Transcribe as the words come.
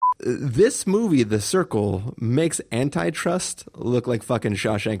this movie, The Circle, makes Antitrust look like fucking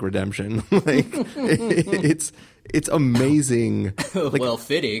Shawshank Redemption. Like it's amazing. Like, well,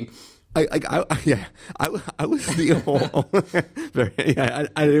 fitting. I was the whole.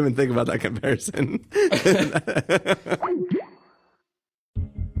 I didn't even think about that comparison.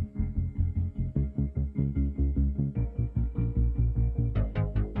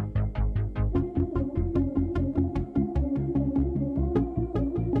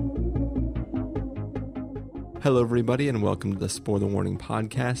 Hello, everybody, and welcome to the Spoiler Warning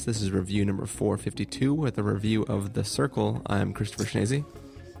Podcast. This is review number 452 with a review of The Circle. I'm Christopher Schnese.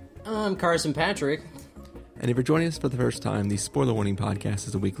 I'm Carson Patrick. And if you're joining us for the first time, the Spoiler Warning Podcast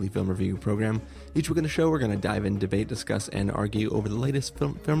is a weekly film review program. Each week on the show, we're going to dive in, debate, discuss, and argue over the latest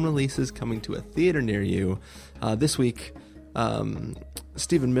film releases coming to a theater near you. This week,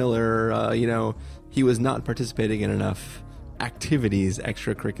 Stephen Miller, he was not participating in enough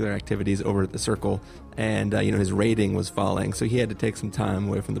extracurricular activities over at The Circle, and his rating was falling, so he had to take some time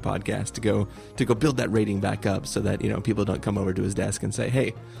away from the podcast to go build that rating back up, so that people don't come over to his desk and say,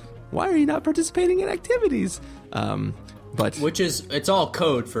 "Hey, why are you not participating in activities?" But it's all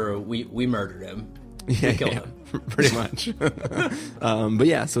code for we murdered him. We killed him. Pretty much. But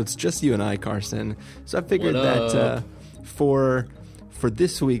yeah, so it's just you and I, Carson. So I figured that for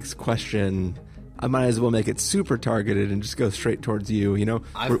this week's question, I might as well make it super targeted and just go straight towards you.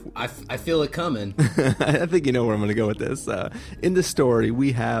 I feel it coming. I think you know where I'm going to go with this. In the story,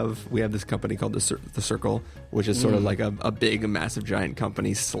 we have this company called the Circle, which is sort of like a big, massive, giant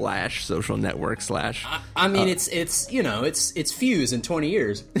company / social network / I mean, it's Fuse in 20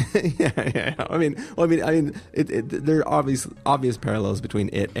 years. Yeah. I mean, there are obvious parallels between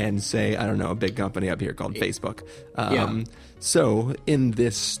it and, say, I don't know, a big company up here called Facebook. So in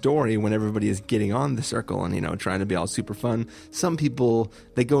this story, when everybody is getting on The Circle and, trying to be all super fun, some people,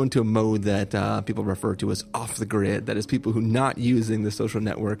 they go into a mode that people refer to as off the grid. That is, people who not using the social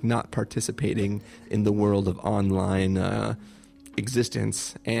network, not participating in the world of online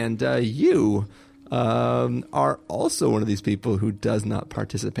existence. And you are also one of these people who does not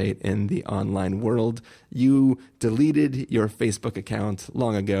participate in the online world. You deleted your Facebook account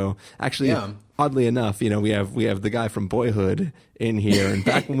long ago. Actually, oddly enough, we have the guy from Boyhood in here. And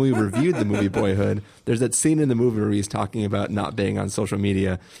back when we reviewed the movie Boyhood, there's that scene in the movie where he's talking about not being on social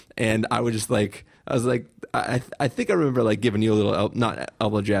media. And I was like, I think I remember like giving you a little, not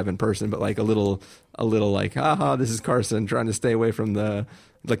elbow jab in person, but like a little like, haha, this is Carson trying to stay away from the,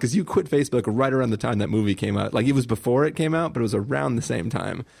 like, because you quit Facebook right around the time that movie came out. Like, it was before it came out, but it was around the same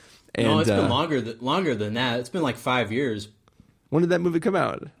time. And, no, it's been longer than that. It's been like 5 years. When did that movie come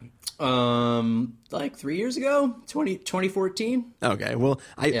out? Like 3 years ago, 2014. Okay, well,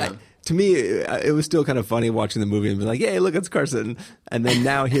 to me, it was still kind of funny watching the movie and being like, "Hey, look, it's Carson!" And then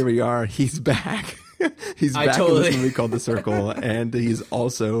now here we are. He's back. He's back in this movie called The Circle, and he's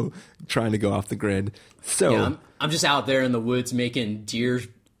also trying to go off the grid. So yeah, I'm just out there in the woods making deer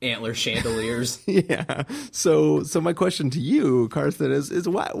antler chandeliers. Yeah. So my question to you, Carson, is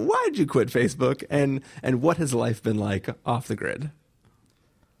why did you quit Facebook, and what has life been like off the grid?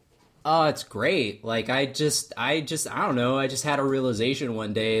 Oh, it's great. Like, I don't know. I just had a realization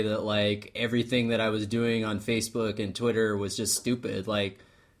one day that, like, everything that I was doing on Facebook and Twitter was just stupid. Like,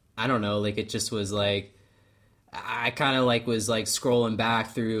 I don't know. Like, it just was like, I kind of like was like scrolling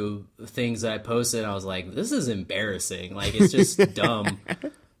back through things that I posted. And I was like, this is embarrassing. Like, it's just dumb.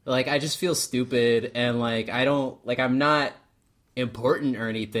 Like, I just feel stupid. And like, I'm not important or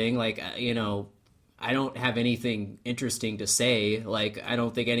anything. Like, I don't have anything interesting to say. Like, I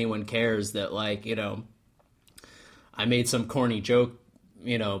don't think anyone cares that, like, I made some corny joke,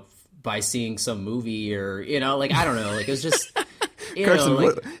 by seeing some movie or, like, I don't know. Like, it was just, Carson,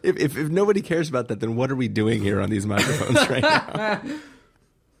 like, if nobody cares about that, then what are we doing here on these microphones right now?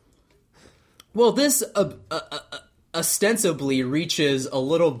 Well, this ostensibly reaches a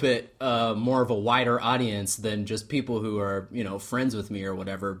little bit more of a wider audience than just people who are, friends with me or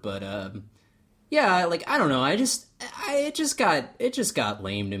whatever. But, yeah, like, I don't know. It just got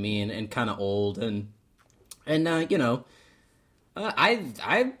lame to me and kind of old and I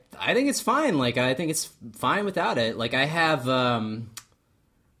think it's fine. Like, I think it's fine without it. Like, I have a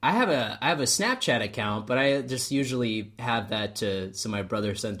Snapchat account, but I just usually have that so my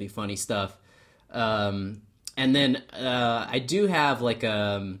brother sends me funny stuff. And then I do have like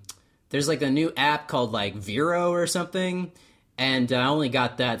there's like a new app called like Vero or something. And I only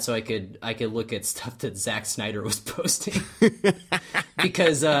got that so I could look at stuff that Zack Snyder was posting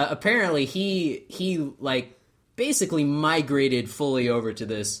because apparently he like basically migrated fully over to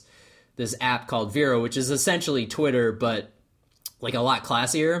this app called Vero, which is essentially Twitter but like a lot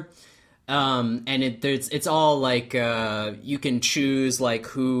classier. And it's all like you can choose like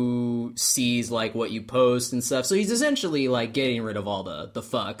who sees like what you post and stuff. So he's essentially like getting rid of all the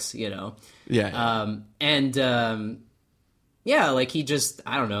fucks, you know. Yeah. Yeah, like he just,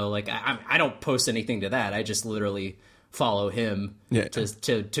 I don't know, like I don't post anything to that. I just literally follow him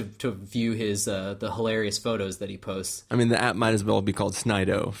to view his the hilarious photos that he posts. I mean, the app might as well be called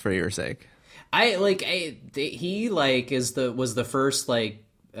Snido for your sake. He like was the first like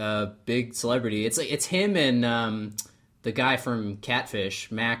big celebrity. It's him and the guy from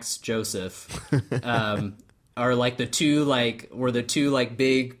Catfish, Max Joseph, are like the two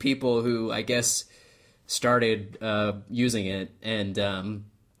big people who I guess started using it. And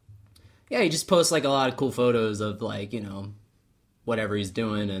he just posts like a lot of cool photos of like, you know, whatever he's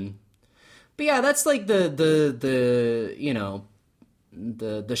doing. But yeah, that's like the you know,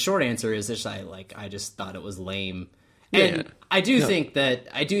 the short answer is just I just thought it was lame. And I do think,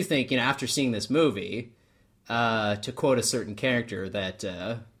 you know, after seeing this movie, to quote a certain character,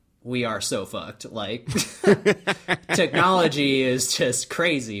 that we are so fucked. Like, technology is just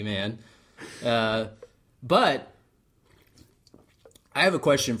crazy, man. But I have a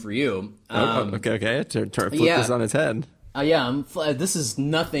question for you. Okay. To flip this on its head. This is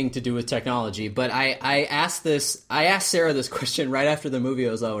nothing to do with technology, but I asked Sarah this question right after the movie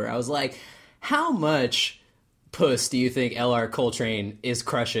was over. I was like, how much puss do you think L.R. Coltrane is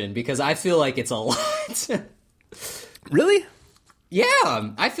crushing? Because I feel like it's a lot. Really?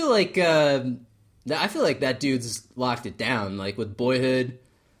 Yeah, I feel like that dude's locked it down. Like with Boyhood,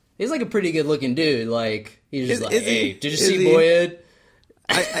 he's like a pretty good looking dude. Like he's just hey, did you see Boyhood?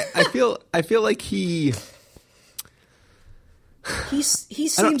 I feel like he seems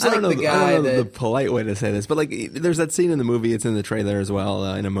like the guy I don't know the polite way to say this, but like there's that scene in the movie, it's in the trailer as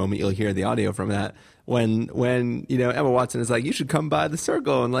well. In a moment you'll hear the audio from that when you know Emma Watson is like, you should come by the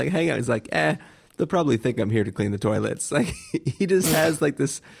Circle and like hang out. He's like, they'll probably think I'm here to clean the toilets. Like he just has like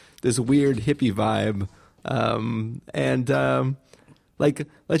this weird hippie vibe. Like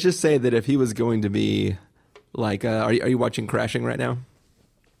let's just say that if he was going to be like, are you watching Crashing right now?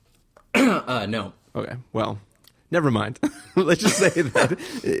 No. Okay, well, never mind. Let's just say that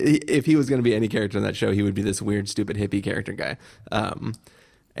if he was going to be any character in that show, he would be this weird, stupid hippie character guy.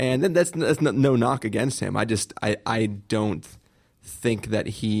 And then that's no knock against him. I don't think that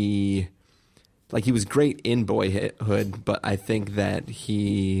he was great in Boyhood, but I think that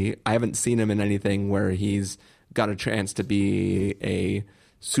I haven't seen him in anything where he's got a chance to be a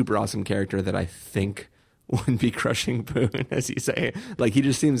super awesome character that I think would be crushing Boone, as you say. Like, he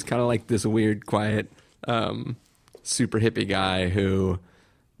just seems kind of like this weird, quiet, super hippie guy who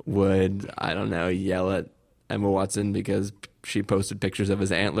would, I don't know, yell at Emma Watson because she posted pictures of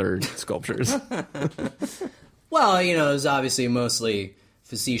his antler sculptures. Well, you know, it was obviously a mostly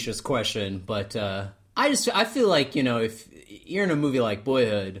facetious question, but I feel like, you know, if you're in a movie like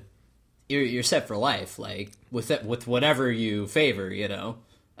Boyhood, you're set for life, like with whatever you favor, you know.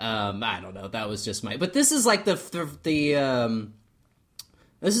 I don't know. That was just but this is like this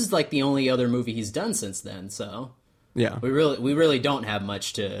is like the only other movie he's done since then. So yeah, we really don't have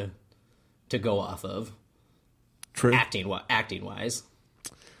much to go off of. True. Acting wise.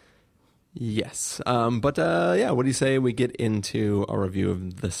 Yes. But what do you say we get into a review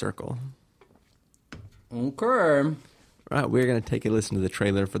of The Circle? Okay. All right, we're going to take a listen to the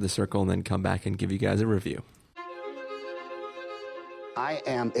trailer for The Circle and then come back and give you guys a review. I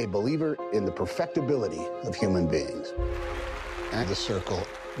am a believer in the perfectibility of human beings. At The Circle,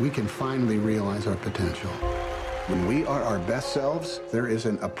 we can finally realize our potential. When we are our best selves, there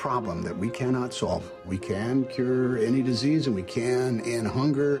isn't a problem that we cannot solve. We can cure any disease, and we can end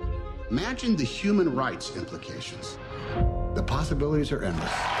hunger. Imagine the human rights implications. The possibilities are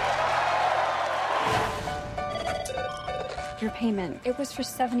endless. Your payment, it was for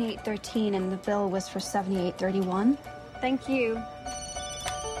 $78.13 and the bill was for $78.31. Thank you.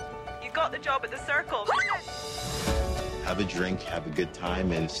 You got the job at The Circle. Have a drink, have a good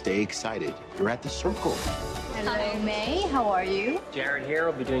time, and stay excited. You're at The Circle. Hello, May. How are you? Jared here.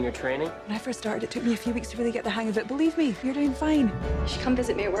 I'll be doing your training. When I first started, it took me a few weeks to really get the hang of it. Believe me, you're doing fine. You should come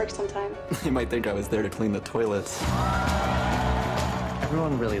visit me at work sometime. You might think I was there to clean the toilets.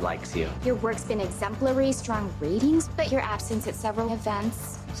 Everyone really likes you. Your work's been exemplary, strong ratings, but your absence at several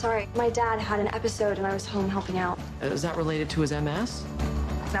events. Sorry, my dad had an episode and I was home helping out. Is that related to his MS?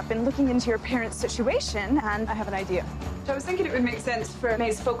 I've been looking into your parents' situation, and I have an idea. So I was thinking it would make sense for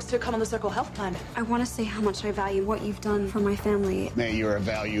May's folks to come on the Circle Health Plan. I want to say how much I value what you've done for my family. May, you're a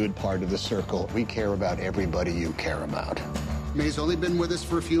valued part of the Circle. We care about everybody you care about. May's only been with us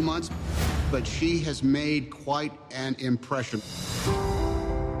for a few months, but she has made quite an impression.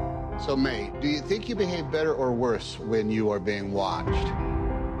 So, May, do you think you behave better or worse when you are being watched?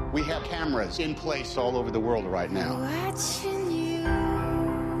 We have cameras in place all over the world right now.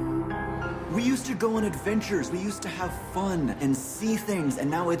 We used to go on adventures, we used to have fun and see things, and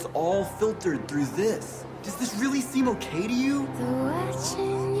now it's all filtered through this. Does this really seem okay to you?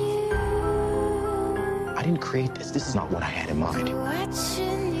 I didn't create this. This is not what I had in mind.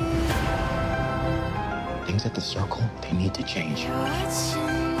 Things at the Circle, they need to change.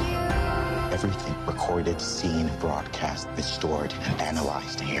 Everything recorded, seen, broadcast is stored and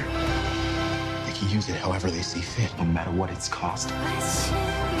analyzed here. They can use it however they see fit, no matter what it's cost.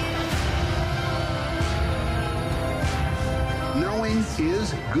 Knowing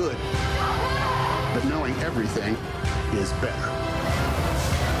is good, but knowing everything is better.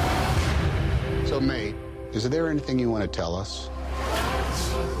 So, May, is there anything you want to tell us?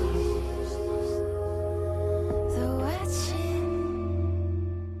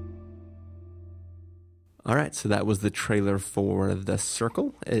 All right, so that was the trailer for The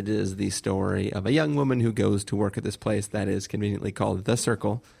Circle. It is the story of a young woman who goes to work at this place that is conveniently called The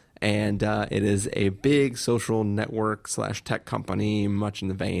Circle. And it is a big social network / tech company, much in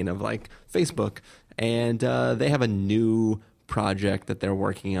the vein of like Facebook. And they have a new project that they're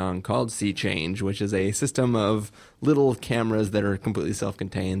working on called Sea Change, which is a system of little cameras that are completely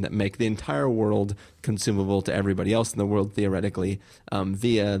self-contained that make the entire world consumable to everybody else in the world, theoretically,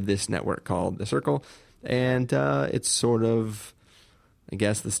 via this network called The Circle. And it's sort of, I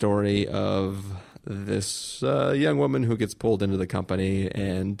guess, the story of this young woman who gets pulled into the company,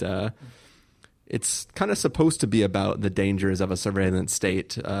 and it's kind of supposed to be about the dangers of a surveillance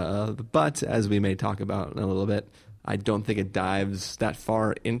state, but as we may talk about in a little bit, I don't think it dives that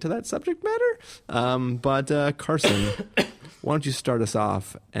far into that subject matter. But Carson, why don't you start us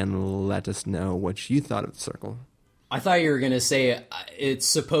off and let us know what you thought of The Circle? I thought you were going to say it's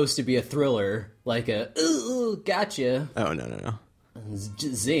supposed to be a thriller, like a, ooh, gotcha. Oh, no.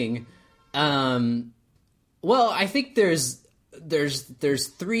 Zing. Well, I think there's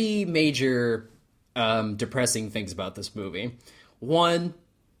three major depressing things about this movie. One,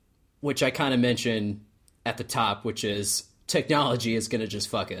 which I kind of mentioned at the top, which is technology is going to just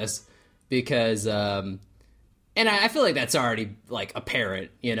fuck us because and I feel like that's already like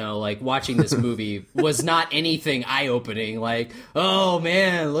apparent, you know, like watching this movie was not anything eye-opening, like, oh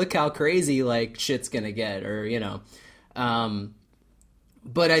man, look how crazy like shit's going to get, or you know.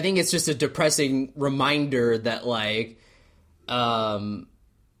 But I think it's just a depressing reminder that, like, you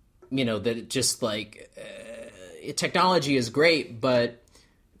know, that it just, like, technology is great, but,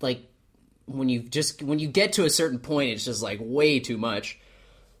 like, when you get to a certain point, it's just, like, way too much.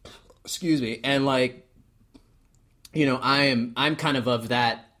 Excuse me. And, like, you know, I'm kind of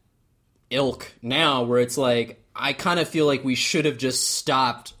that ilk now where it's, like, I kind of feel like we should have just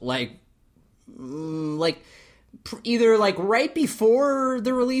stopped, either like right before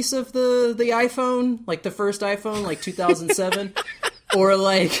the release of the iPhone, like the first iPhone, like 2007, or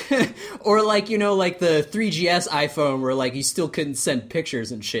like you know, like the 3GS iPhone where like you still couldn't send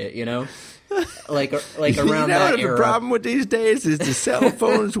pictures and shit, you know, like around that era. The problem with these days is the cell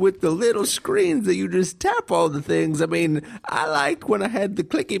phones with the little screens that you just tap all the things. I mean, I liked when I had the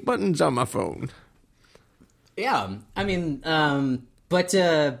clicky buttons on my phone. Yeah, I mean, but.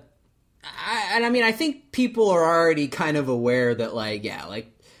 I think people are already kind of aware that, like, yeah,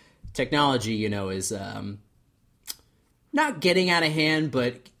 like, technology, you know, is not getting out of hand,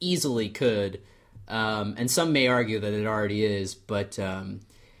 but easily could. And some may argue that it already is. But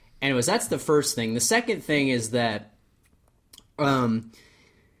anyways, that's the first thing. The second thing is that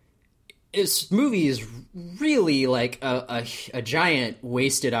this movie is really, like, a giant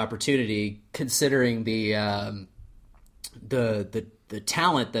wasted opportunity, considering the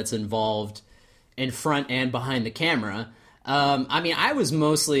talent that's involved in front and behind the camera. I mean, I was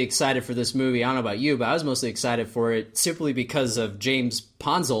mostly excited for this movie. I don't know about you, but I was mostly excited for it simply because of James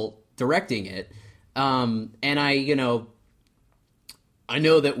Ponsoldt directing it. And I know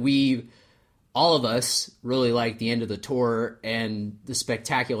that all of us really like The End of the Tour and The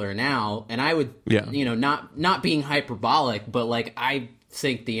Spectacular Now. And I would, you know, not being hyperbolic, but like, I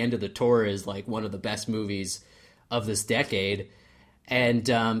think The End of the Tour is like one of the best movies of this decade. And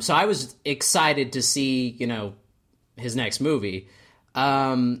so I was excited to see, you know, his next movie.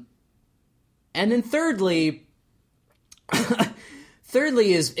 And then thirdly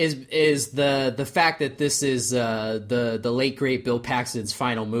is the fact that this is the late great Bill Paxton's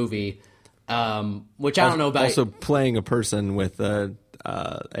final movie, which I don't know about. Also, playing a person with a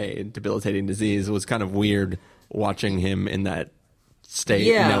debilitating disease was kind of weird watching him in that state,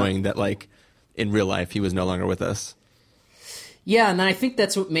 knowing that like in real life he was no longer with us. Yeah, and I think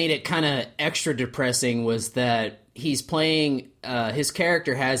that's what made it kind of extra depressing was that he's playing his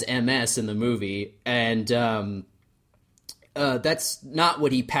character has MS in the movie, and that's not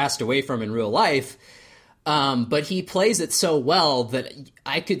what he passed away from in real life. But he plays it so well that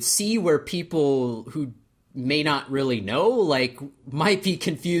I could see where people who may not really know, like, might be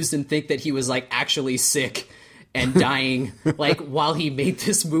confused and think that he was, like, actually sick and dying, like, while he made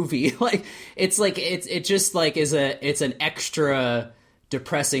this movie. Like, it's like, it just, like, it's an extra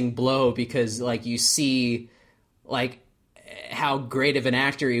depressing blow because, like, you see, like, how great of an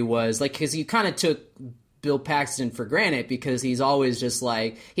actor he was. Like, because you kind of took Bill Paxton for granted because he's always just,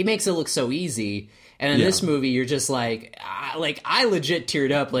 like, he makes it look so easy. And in this movie, you're just like I legit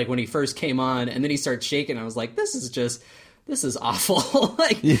teared up like when he first came on, and then he starts shaking. I was like, this is awful.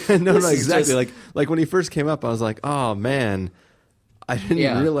 Like, yeah, no, exactly. Just... Like when he first came up, I was like, oh man, I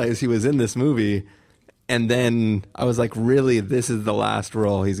didn't realize he was in this movie. And then I was like, really, this is the last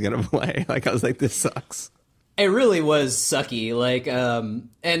role he's gonna play. Like, I was like, this sucks. It really was sucky. Like,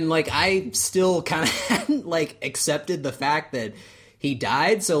 and like I still kind of hadn't like accepted the fact that he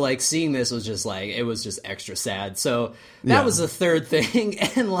died, so like seeing this was just like it was just extra sad. So that was the third thing,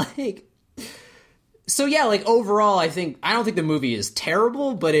 and like, so yeah, like overall, I don't think the movie is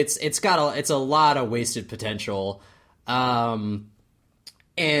terrible, but it's a lot of wasted potential, and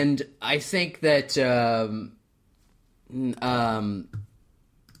I think that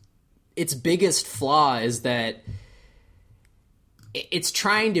its biggest flaw is that it's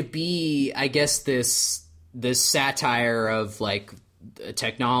trying to be, I guess, this satire of like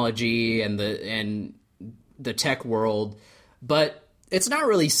technology and the tech world, but it's not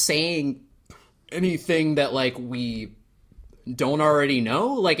really saying anything that like we don't already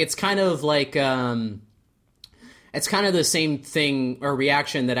know. Like it's kind of like it's kind of the same thing or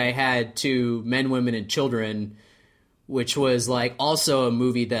reaction that I had to Men, Women, and Children, which was like also a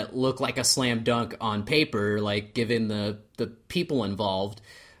movie that looked like a slam dunk on paper, like given the people involved.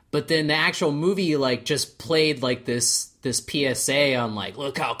 But then the actual movie, like, just played, like, this PSA on, like,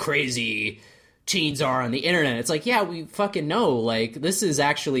 look how crazy teens are on the internet. It's like, yeah, we fucking know. Like, this is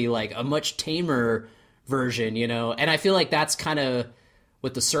actually, like, a much tamer version, you know? And I feel like that's kind of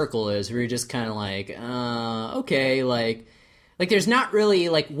what The Circle is, where you're just kind of like, okay, like, there's not really,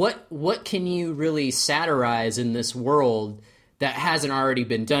 like, what can you really satirize in this world that hasn't already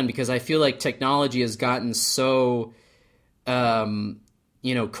been done? Because I feel like technology has gotten so...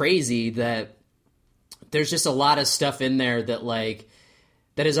 crazy that there's just a lot of stuff in there that like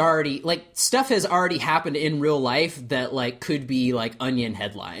that is already like stuff has already happened in real life that like could be like Onion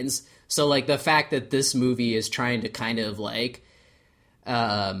headlines. So like the fact that this movie is trying to kind of like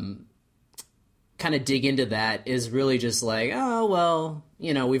kind of dig into that is really just like, oh well,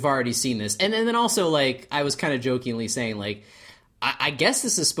 we've already seen this. And then also like I was kind of jokingly saying like I guess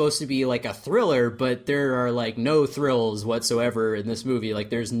this is supposed to be like a thriller, but there are like no thrills whatsoever in this movie. Like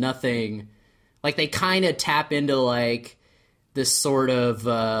there's nothing, like they kind of tap into like this sort of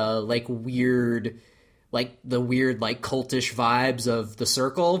like weird, like the weird like cultish vibes of The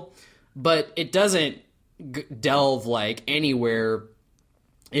Circle, but it doesn't delve like anywhere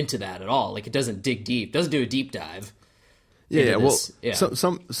into that at all. Like it doesn't dig deep, doesn't do a deep dive. Yeah, well, so,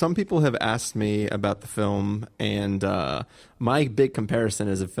 some people have asked me about the film, and my big comparison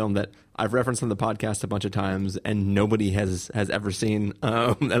is a film that I've referenced on the podcast a bunch of times, and nobody has ever seen,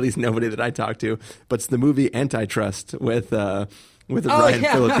 at least nobody that I talked to. But it's the movie Antitrust with Ryan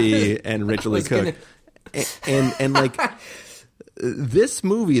Phillippe and Rachel Lee Cook, and like this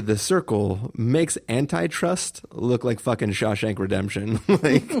movie, The Circle, makes Antitrust look like fucking Shawshank Redemption.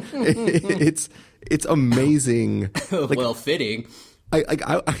 Like it's amazing. Like, well fitting. I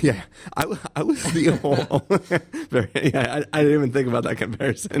was the whole. I didn't even think about that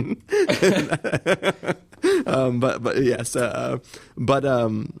comparison. But yes, but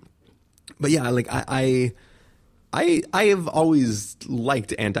yeah, like I have always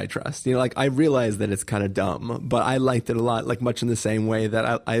liked Antitrust. Like I realize that it's kind of dumb, but I liked it a lot. Like much in the same way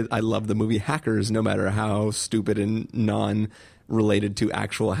that I love the movie Hackers, no matter how stupid and non-related to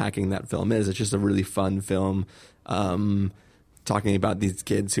actual hacking that film is. It's just a really fun film, talking about these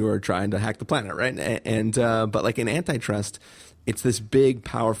kids who are trying to hack the planet, right? And but like in Antitrust, it's this big,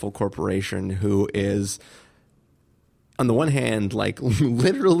 powerful corporation who is, on the one hand, like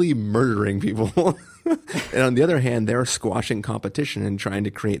literally murdering people. And on the other hand, they're squashing competition and trying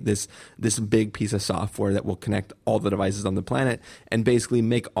to create this big piece of software that will connect all the devices on the planet and basically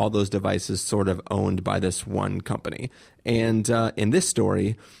make all those devices sort of owned by this one company. And in this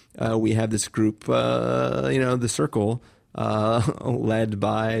story, we have this group, The Circle, led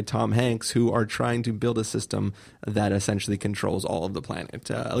by Tom Hanks, who are trying to build a system that essentially controls all of the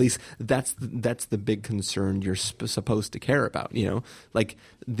planet. At least that's the big concern you're supposed to care about. You know, like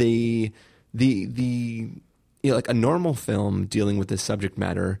like a normal film dealing with this subject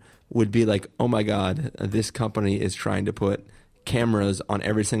matter would be like, oh my God, this company is trying to put cameras on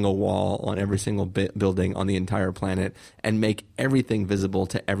every single wall, on every single building on the entire planet, and make everything visible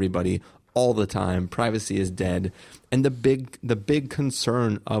to everybody all the time. Privacy is dead. And the big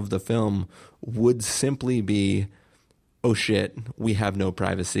concern of the film would simply be, oh shit, we have no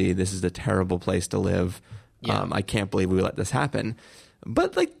privacy. This is a terrible place to live. Yeah. I can't believe we let this happen.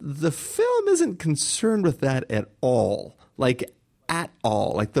 But like the film isn't concerned with that at all. Like at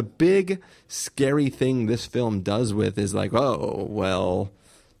all. Like the big scary thing this film does with is like, oh, well,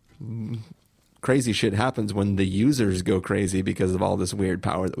 crazy shit happens when the users go crazy because of all this weird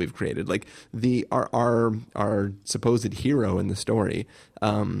power that we've created. Like our supposed hero in the story,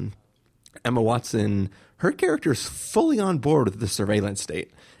 Emma Watson, her character is fully on board with the surveillance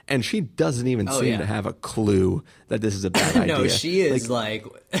state. And she doesn't even seem to have a clue that this is a bad idea. No, she is like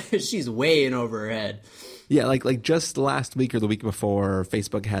she's way in over her head. Yeah, like just last week or the week before,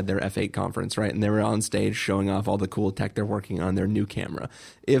 Facebook had their F8 conference, right? And they were on stage showing off all the cool tech they're working on, their new camera.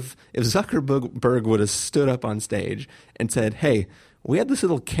 If Zuckerberg would have stood up on stage and said, hey, we have this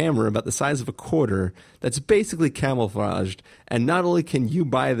little camera about the size of a quarter that's basically camouflaged, and not only can you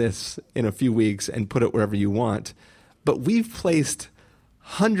buy this in a few weeks and put it wherever you want, but we've placed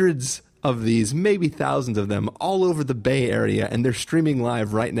hundreds of these, maybe thousands of them, all over the Bay Area, and they're streaming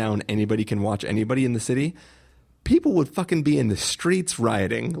live right now, and anybody can watch anybody in the city. People would fucking be in the streets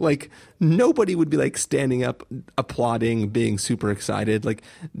rioting. Like, nobody would be, like, standing up, applauding, being super excited. Like,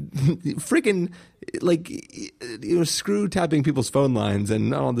 freaking, like, you know, screw tapping people's phone lines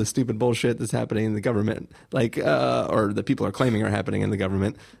and all the stupid bullshit that's happening in the government. Like, or that people are claiming are happening in the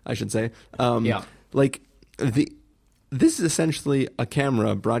government, I should say. Like, this is essentially a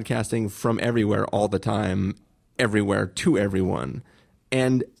camera broadcasting from everywhere all the time, everywhere to everyone.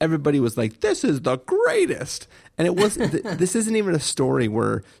 And everybody was like, this is the greatest. And it wasn't, this isn't even a story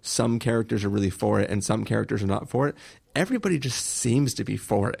where some characters are really for it and some characters are not for it. Everybody just seems to be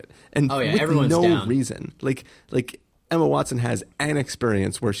for it. And with everyone's no down. reason. Like Emma Watson has an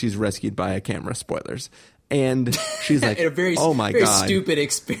experience where she's rescued by a camera, spoilers. And she's like, oh my very God. Stupid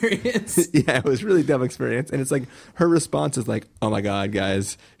experience. Yeah, it was a really dumb experience. And it's like, her response is like, oh my God,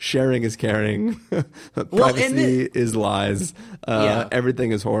 guys, sharing is caring. Privacy is lies.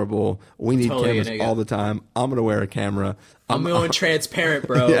 Everything is horrible. We need cameras all the time. I'm going to wear a camera. I'm going transparent,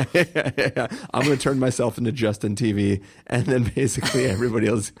 bro. Yeah. I'm going to turn myself into Justin TV. And then basically everybody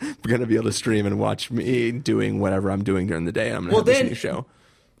else is going to be able to stream and watch me doing whatever I'm doing during the day. And I'm going to have this new show.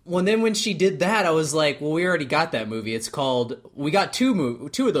 Well, then when she did that, I was like, well, we already got that movie. It's called, we got two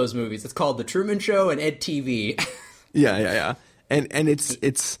of those movies. It's called The Truman Show and Ed TV. Yeah. And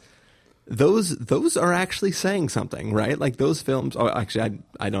it's those are actually saying something, right? Like those films. Oh, actually,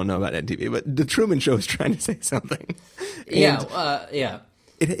 I don't know about Ed TV, but The Truman Show is trying to say something. Yeah.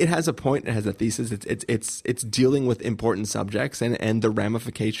 It has a point. It has a thesis. It's dealing with important subjects and the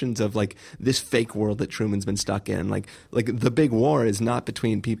ramifications of like this fake world that Truman's been stuck in. Like the big war is not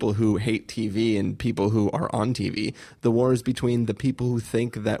between people who hate TV and people who are on TV. The war is between the people who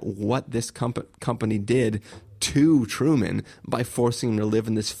think that what this company did to Truman by forcing him to live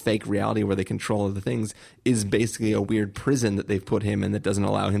in this fake reality where they control other things is basically a weird prison that they've put him in that doesn't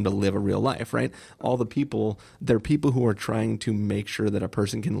allow him to live a real life, right? All the people, they're people who are trying to make sure that a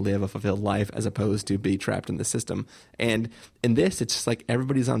person can live a fulfilled life as opposed to be trapped in the system. And in this, it's just like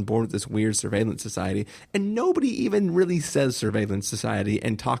everybody's on board with this weird surveillance society, and nobody even really says surveillance society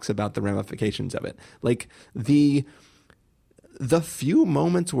and talks about the ramifications of it. Like the few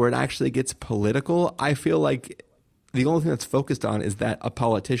moments where it actually gets political, I feel like the only thing that's focused on is that a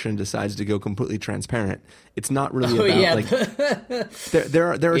politician decides to go completely transparent. It's not really about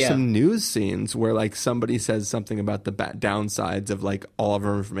there are some news scenes where like somebody says something about the downsides of like all of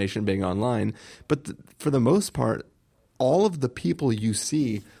our information being online, but for the most part, all of the people you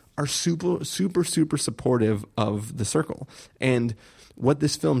see are super supportive of the circle. And what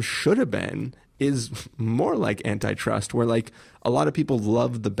this film should have been is more like Antitrust, where like a lot of people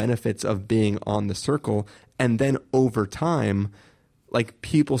love the benefits of being on the circle, and then over time, like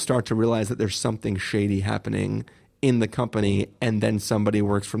people start to realize that there's something shady happening in the company, and then somebody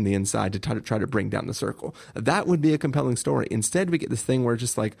works from the inside to try to bring down the circle. That would be a compelling story. Instead, we get this thing where it's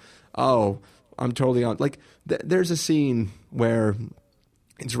just like, oh, I'm totally on. Like there's a scene where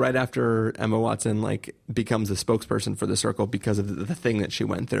it's right after Emma Watson like becomes a spokesperson for the Circle because of the thing that she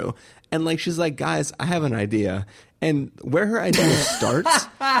went through. And like she's like, guys, I have an idea. And where her idea starts,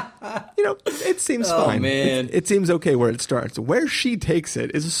 it seems fine. Man. It seems okay where it starts. Where she takes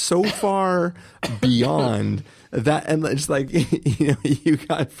it is so far beyond that. And it's like, you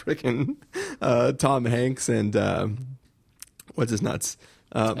got freaking Tom Hanks and what's his nuts?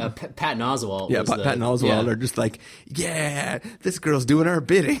 Patton Oswalt. Yeah, Patton Oswalt are just like, yeah, this girl's doing our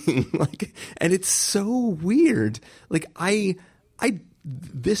bidding. Like, and it's so weird. Like,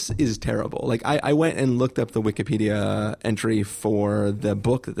 this is terrible. Like, I went and looked up the Wikipedia entry for the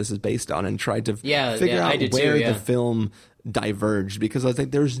book that this is based on and tried to figure out where the film diverged, because I was like,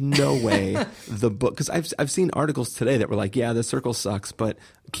 there's no way the book, because I've seen articles today that were like, yeah, the Circle sucks, but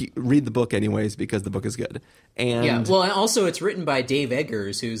read the book anyways because the book is good. And yeah, well, and also it's written by Dave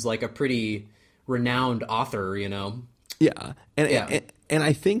Eggers, who's like a pretty renowned author, Yeah, and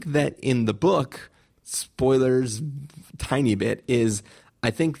I think that in the book, spoilers, tiny bit, is I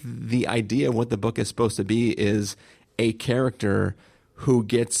think the idea of what the book is supposed to be is a character who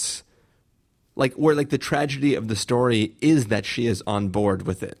gets like, where like the tragedy of the story is that she is on board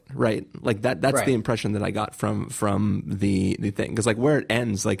with it, right? Like that's right. The impression that I got from the thing, because like where it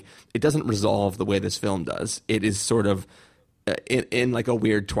ends, like it doesn't resolve the way this film does. It is sort of in like a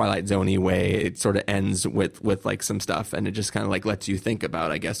weird Twilight Zone-y way. It sort of ends with like some stuff, and it just kind of like lets you think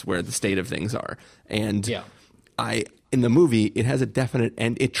about, I guess, where the state of things are. And in the movie, it has a definite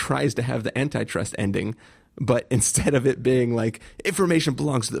end. It tries to have the antitrust ending, but instead of it being like information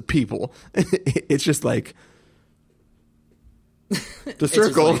belongs to the people, it's just like the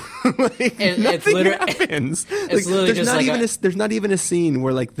Circle. Like, nothing happens. It's literally just like there's not even a scene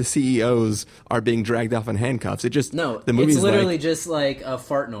where like the CEOs are being dragged off in handcuffs. It just the movie's it's literally just like a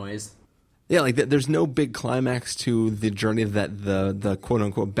fart noise. Yeah, like there's no big climax to the journey that the quote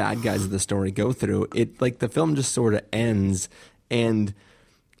unquote bad guys of the story go through. It like the film just sort of ends, and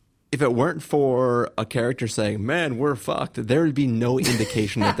if it weren't for a character saying, man, we're fucked, there would be no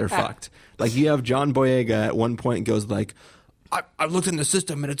indication that they're fucked. Like you have John Boyega at one point goes like, I looked in the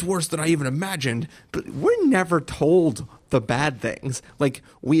system and it's worse than I even imagined. But we're never told the bad things. Like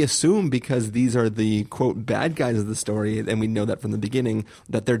we assume because these are the quote bad guys of the story, and we know that from the beginning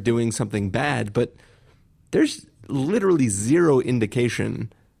that they're doing something bad. But there's literally zero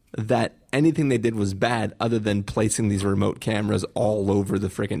indication that anything they did was bad other than placing these remote cameras all over the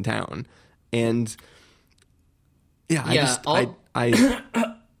freaking town. And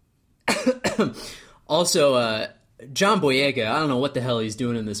also, John Boyega, I don't know what the hell he's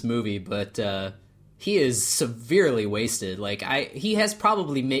doing in this movie, but he is severely wasted. Like he has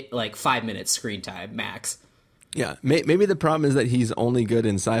probably like 5 minutes screen time max. Yeah, maybe the problem is that he's only good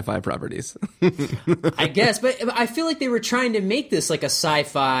in sci-fi properties. I guess, but I feel like they were trying to make this like a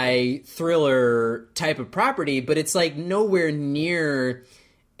sci-fi thriller type of property, but it's like nowhere near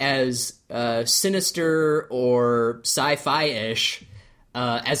as sinister or sci-fi-ish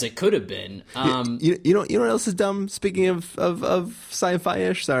as it could have been. You know what else is dumb? Speaking of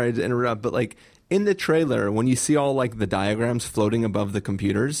sci-fi-ish, sorry to interrupt, but like in the trailer, when you see all like the diagrams floating above the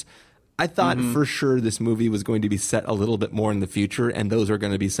computers, I thought for sure this movie was going to be set a little bit more in the future, and those are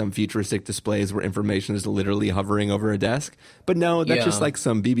going to be some futuristic displays where information is literally hovering over a desk. But no, that's just like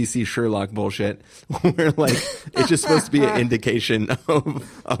some BBC Sherlock bullshit where like it's just supposed to be an indication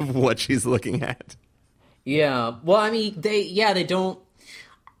of what she's looking at. Yeah. Well, I mean, they don't.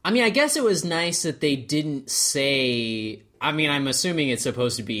 I mean, I guess it was nice that they didn't say. I mean, I'm assuming it's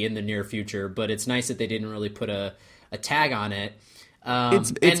supposed to be in the near future, but it's nice that they didn't really put a tag on it.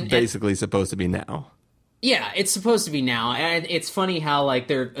 It's basically supposed to be now. Yeah, it's supposed to be now. And it's funny how like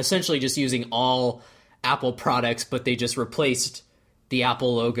they're essentially just using all Apple products, but they just replaced the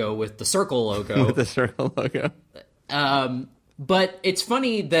Apple logo with the Circle logo. With the Circle logo. But it's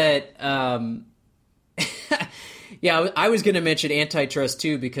funny that yeah, I was going to mention Antitrust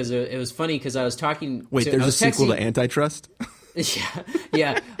too, because it was funny because I was talking. Wait, there's a sequel to Antitrust?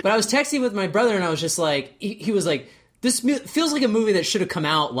 Yeah. But I was texting with my brother, and I was just like, he was like, this feels like a movie that should have come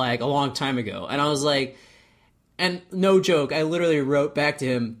out like a long time ago. And I was like, and no joke, I literally wrote back to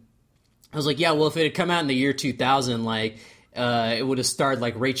him. I was like, yeah, well, if it had come out in the year 2000, like it would have starred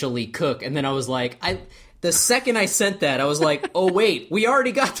like Rachel Lee Cook. And then I was like, the second I sent that, I was like, oh wait, we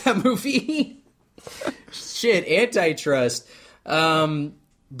already got that movie. Shit, Antitrust.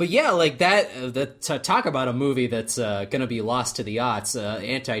 But yeah, like that to talk about a movie that's gonna be lost to the aughts.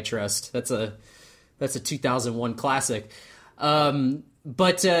 Antitrust. That's a 2001 classic.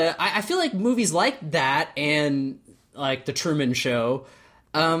 But I feel like movies like that and like The Truman Show,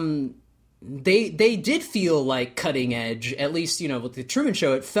 they did feel like cutting edge, at least, with the Truman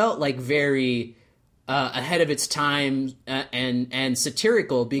Show. It felt like very ahead of its time and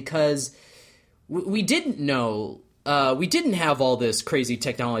satirical, because we didn't know, we didn't have all this crazy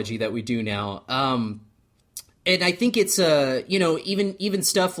technology that we do now. And I think it's even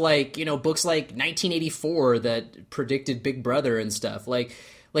stuff like, books like 1984 that predicted Big Brother and stuff, like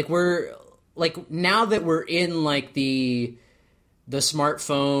we're like, now that we're in like the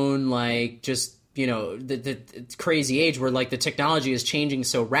smartphone, like, just, the crazy age where like the technology is changing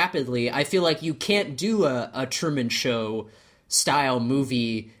so rapidly, I feel like you can't do a Truman Show style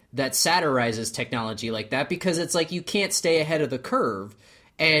movie that satirizes technology like that, because it's like you can't stay ahead of the curve.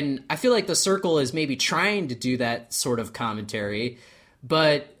 And I feel like The Circle is maybe trying to do that sort of commentary,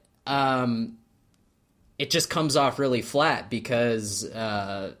 but it just comes off really flat, because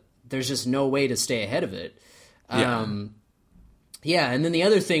there's just no way to stay ahead of it. Yeah, and then the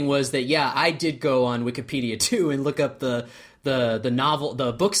other thing was that, I did go on Wikipedia too and look up the novel,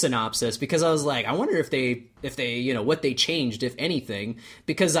 the book synopsis, because I was like, I wonder if they what they changed, if anything,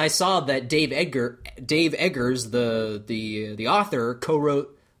 because I saw that Dave Eggers, the author,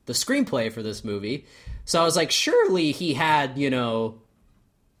 co-wrote the screenplay for this movie. So I was like, surely he had, a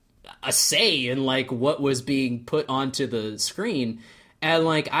say in like what was being put onto the screen. And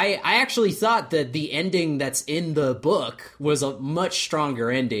like, I actually thought that the ending that's in the book was a much stronger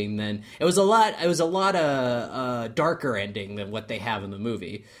ending than it was a lot darker ending than what they have in the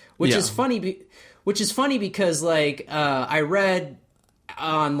movie, which is funny because like, I read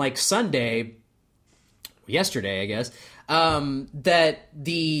on like yesterday, I guess, that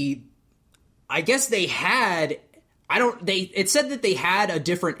it said that they had a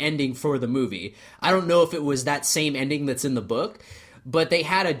different ending for the movie. I don't know if it was that same ending that's in the book, but they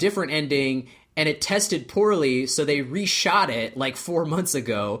had a different ending and it tested poorly, so they reshot it like 4 months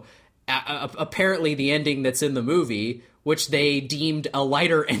ago. Apparently the ending that's in the movie, which they deemed a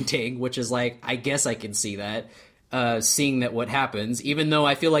lighter ending, which is like, I guess I can see that, seeing that what happens, even though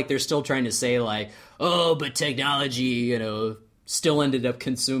I feel like they're still trying to say like, oh, but technology, still ended up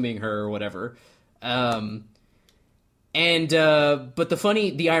consuming her or whatever. But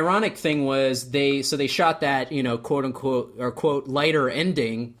the ironic thing was they shot that, quote unquote, or quote, lighter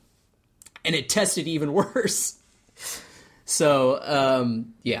ending, and it tested even worse. So,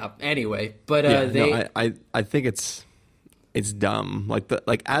 anyway, but, I think it's dumb.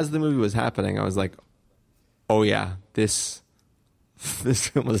 Like as the movie was happening, I was like, oh yeah, this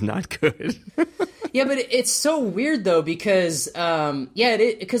film was not good. Yeah, but it's so weird though, because,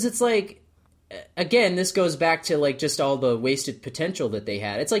 because it's like, again, this goes back to like just all the wasted potential that they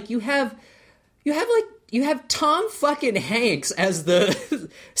had. It's like you have Tom fucking Hanks as the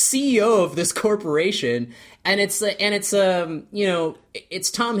CEO of this corporation, and it's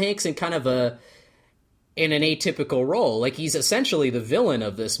Tom Hanks in kind of in an atypical role. Like, he's essentially the villain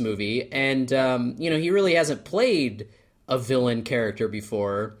of this movie, and he really hasn't played a villain character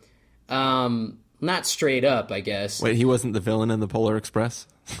before. Not straight up, I guess. Wait, he wasn't the villain in the Polar Express?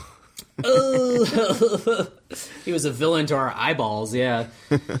 He was a villain to our eyeballs, yeah.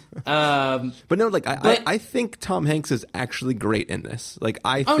 But no, like I think Tom Hanks is actually great in this. Like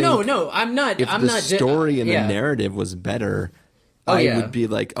I'm not. If the story and the narrative was better, I would be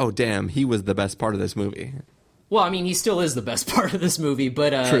like, oh damn, he was the best part of this movie. Well, I mean, he still is the best part of this movie,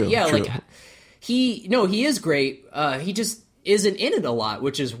 but true. Like he is great. He just isn't in it a lot,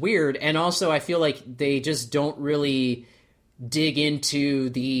 which is weird. And also, I feel like they just don't really dig into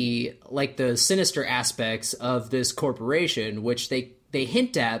the sinister aspects of this corporation, which they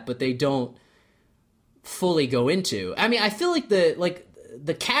hint at, but they don't fully go into. I mean, I feel like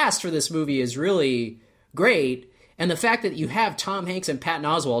the cast for this movie is really great, and the fact that you have Tom Hanks and Patton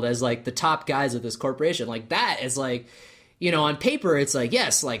Oswalt as like the top guys of this corporation, like that is like, on paper it's like,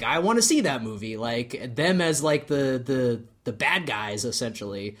 yes, like I want to see that movie, like them as like the bad guys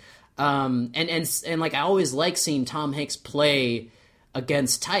essentially. And like, I always like seeing Tom Hanks play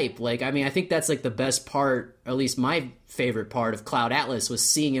against type. Like, I mean, I think that's like the best part, or at least my favorite part of Cloud Atlas, was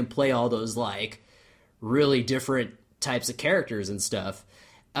seeing him play all those like really different types of characters and stuff.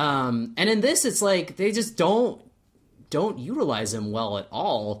 And in this, it's like, they just don't utilize him well at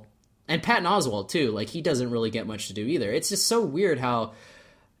all. And Patton Oswalt too, like he doesn't really get much to do either. It's just so weird how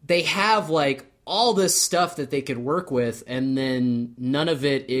they have like all this stuff that they could work with, and then none of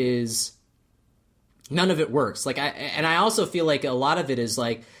it works. Like, I also feel like a lot of it is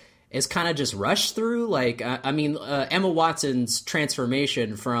kind of just rushed through. Like, I mean, Emma Watson's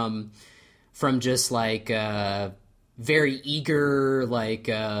transformation from just like very eager, like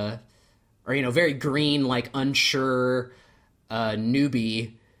very green, like unsure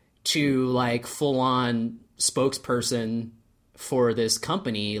newbie, to like full on spokesperson for this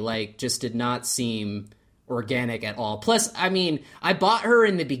company, like just did not seem organic at all. Plus, I mean, I bought her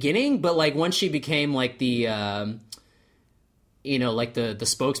in the beginning, but like once she became like the like the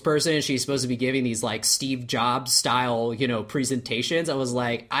spokesperson, she's supposed to be giving these like Steve Jobs style, presentations. I was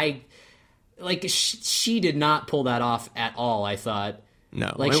like, she did not pull that off at all. I thought,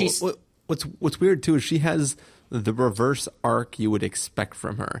 no, like she's what's weird too is she has the reverse arc you would expect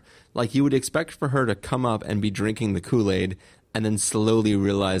from her. Like you would expect for her to come up and be drinking the Kool-Aid and then slowly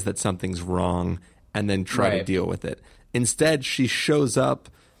realize that something's wrong and then try to deal with it. Instead, she shows up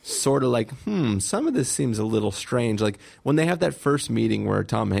sort of like, some of this seems a little strange. Like when they have that first meeting where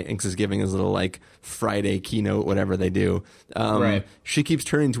Tom Hanks is giving his little like Friday keynote, whatever they do, she keeps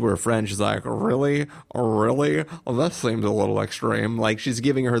turning to her friend. She's like, really? Oh, really? Oh, that seems a little extreme. Like she's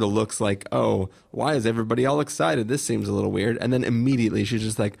giving her the looks like, oh, why is everybody all excited? This seems a little weird. And then immediately she's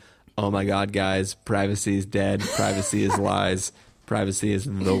just like, oh my God, guys, privacy is dead. Privacy is lies. Privacy is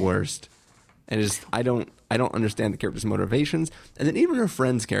the worst. And just, I don't understand the character's motivations, and then even her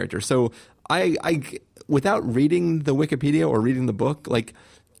friend's character. So I without reading the Wikipedia or reading the book, like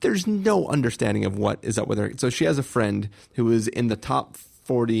there's no understanding of what is up with her. So she has a friend who is in the top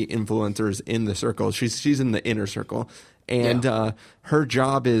 40 influencers in the circle. She's in the inner circle, and her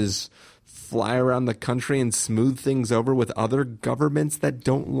job is fly around the country and smooth things over with other governments that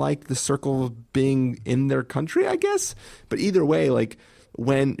don't like the circle being in their country, I guess. But either way, like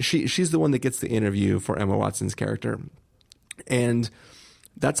when she's the one that gets the interview for Emma Watson's character, and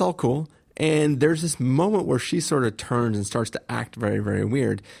that's all cool. And there's this moment where she sort of turns and starts to act very, very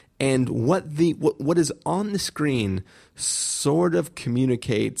weird. And what is on the screen sort of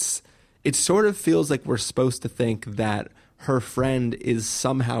communicates, it sort of feels like we're supposed to think that her friend is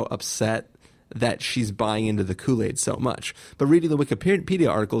somehow upset that she's buying into the Kool-Aid so much. But reading the Wikipedia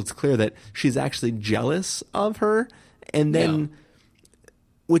article, it's clear that she's actually jealous of her. And then,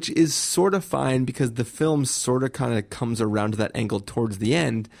 which is sort of fine because the film sort of kind of comes around to that angle towards the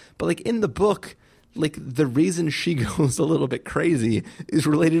end. But like in the book, like the reason she goes a little bit crazy is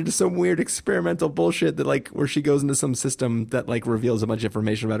related to some weird experimental bullshit that like where she goes into some system that like reveals a bunch of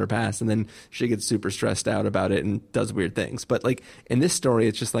information about her past, and then she gets super stressed out about it and does weird things. But like in this story,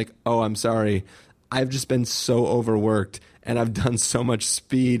 it's just like, oh, I'm sorry, I've just been so overworked and I've done so much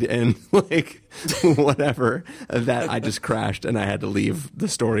speed and like whatever that I just crashed and I had to leave the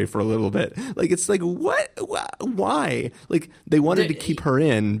story for a little bit. Like, it's like, what? Why? Like, they wanted to keep her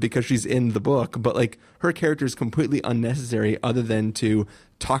in because she's in the book, but like her character is completely unnecessary other than to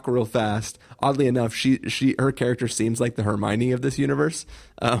talk real fast. Oddly enough, her character seems like the Hermione of this universe.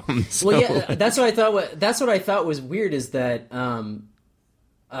 Well, yeah, that's what I thought was weird is that,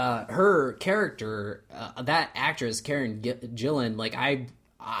 her character, that actress Karen Gillan, like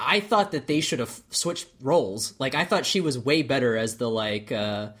I thought that they should have switched roles. Like I thought she was way better as the like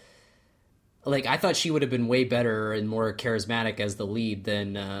I thought she would have been way better and more charismatic as the lead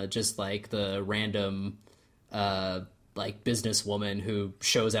than just like the random like businesswoman who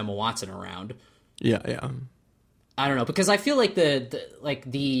shows Emma Watson around. Yeah. I don't know, because I feel like the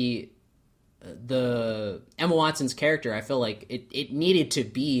Emma Watson's character, I feel like it needed to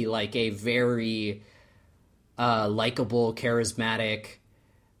be like a very likable, charismatic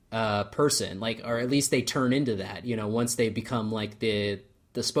person, like, or at least they turn into that, once they become like the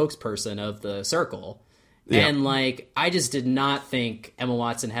spokesperson of the circle. Yeah. And like, I just did not think Emma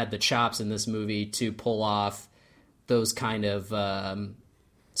Watson had the chops in this movie to pull off those kind of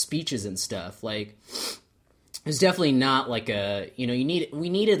speeches and stuff. Like, it's definitely not like we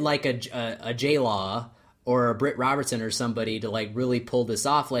needed like a J-Law or a Britt Robertson or somebody to like really pull this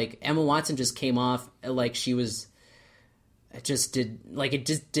off. Like Emma Watson just came off like it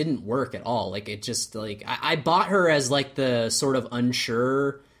just didn't work at all. Like it just like, I bought her as like the sort of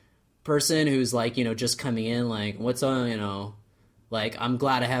unsure person who's like, just coming in like, what's on, like, I'm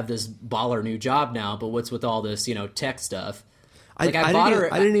glad I have this baller new job now, but what's with all this, tech stuff? Like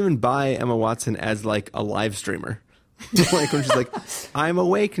I didn't even buy Emma Watson as like a live streamer. Like when she's like, "I'm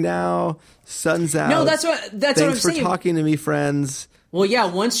awake now, sun's out." No, that's what I'm saying. Thanks for talking to me, friends. Well, yeah.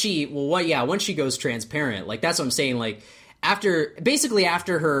 Once she goes transparent, like that's what I'm saying. Like after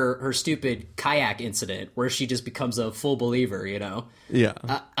her stupid kayak incident, where she just becomes a full believer, Yeah.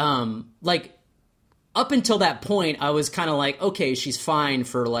 Like up until that point, I was kind of like, okay, she's fine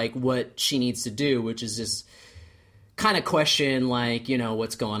for like what she needs to do, which is just kind of question like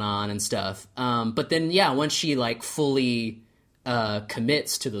what's going on and stuff, but then once she like fully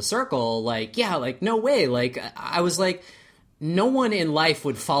commits to the circle, like no way, like I was like, no one in life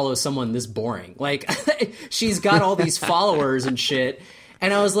would follow someone this boring. Like she's got all these followers and shit,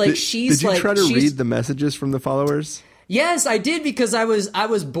 And I was like, Did you try to read the messages from the followers? Yes, I did, because I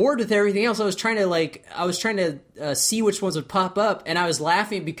was bored with everything else. I was trying to see which ones would pop up, and I was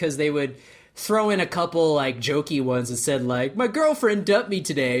laughing because they would throw in a couple like jokey ones that said like, my girlfriend dumped me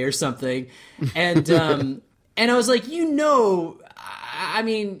today or something. And and I was like, I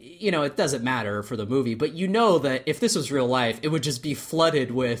mean, it doesn't matter for the movie, but that if this was real life, it would just be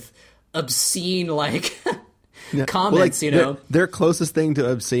flooded with obscene like comments, Their closest thing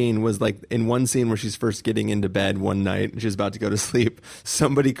to obscene was like in one scene where she's first getting into bed one night and she's about to go to sleep,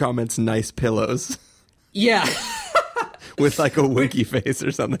 somebody comments nice pillows. Yeah. With like a winky face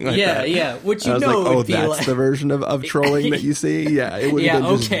or something like that. Yeah, which I was like, would be that's like... the version of trolling that you see? Yeah, it would have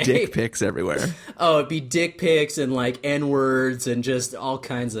been just dick pics everywhere. Oh, it'd be dick pics and like N-words and just all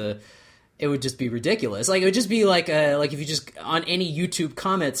kinds of... It would just be ridiculous. Like, it would just be like if you just... On any YouTube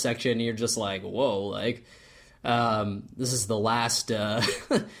comment section, you're just like, whoa, like... this is the last... Yeah,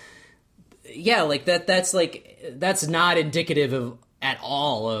 like that's not indicative of at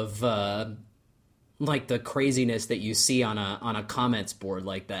all of... like the craziness that you see on a comments board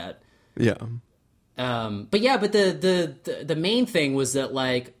like that. Yeah. But the main thing was that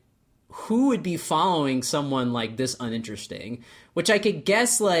like, who would be following someone like this uninteresting? Which I could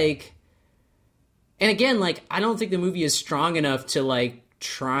guess like, and again, like, I don't think the movie is strong enough to like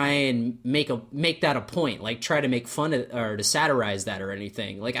try and make that a point, like try to make fun of or to satirize that or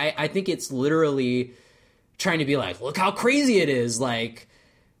anything. Like, I think it's literally trying to be like, look how crazy it is. Like,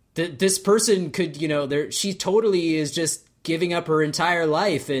 this person could, she totally is just giving up her entire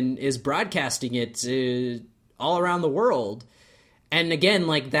life and is broadcasting it all around the world. And again,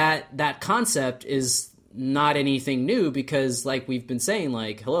 like that concept is not anything new because like we've been saying,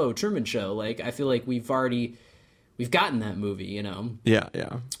 like, hello, Truman Show. Like, I feel like we've gotten that movie,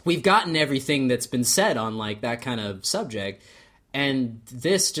 Yeah. We've gotten everything that's been said on like that kind of subject. And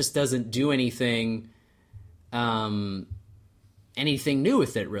this just doesn't do anything, anything new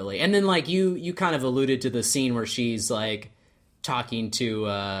with it really. And then like you kind of alluded to the scene where she's like talking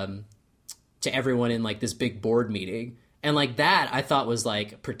to everyone in like this big board meeting, and like that I thought was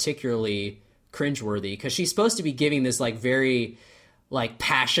like particularly cringeworthy because she's supposed to be giving this like very like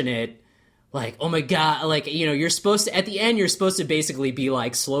passionate like, oh my god, like, you're supposed to, at the end you're supposed to basically be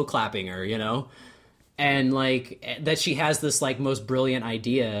like slow clapping her, and like that she has this like most brilliant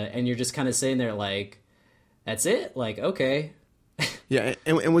idea, and you're just kind of sitting there like, that's it, like, okay. Yeah,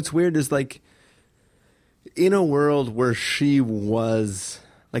 and what's weird is, like, in a world where she was,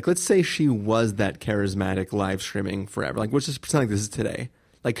 like, let's say she was that charismatic live streaming forever. Like, let's just pretend like this is today.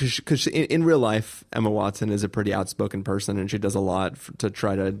 Like, because in real life, Emma Watson is a pretty outspoken person, and she does a lot to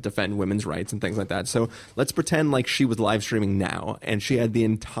try to defend women's rights and things like that. So let's pretend like she was live streaming now, and she had the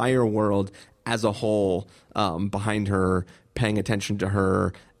entire world as a whole behind her, paying attention to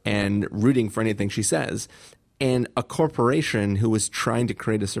her, and rooting for anything she says. And a corporation who was trying to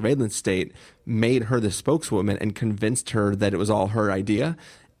create a surveillance state made her the spokeswoman and convinced her that it was all her idea.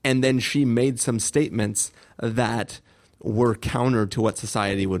 And then she made some statements that were counter to what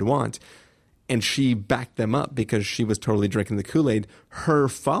society would want. And she backed them up because she was totally drinking the Kool-Aid. Her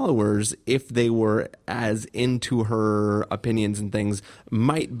followers, if they were as into her opinions and things,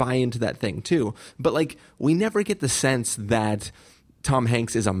 might buy into that thing too. But like, we never get the sense that Tom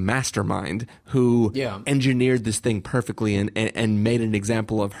Hanks is a mastermind who engineered this thing perfectly and made an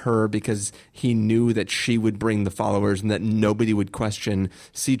example of her because he knew that she would bring the followers and that nobody would question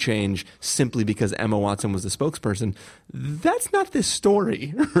sea change simply because Emma Watson was the spokesperson. That's not this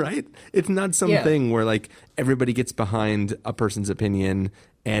story, right? It's not something where like everybody gets behind a person's opinion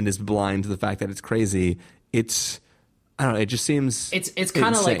and is blind to the fact that it's crazy. It's, I don't know, it just seems it's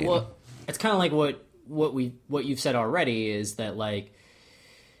kind of like what you've said already is that like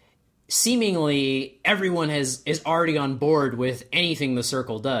seemingly everyone is already on board with anything the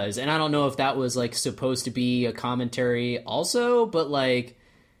Circle does, and I don't know if that was like supposed to be a commentary also, but like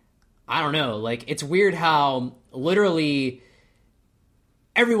I don't know, like it's weird how literally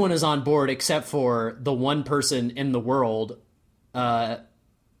everyone is on board except for the one person in the world, Mr.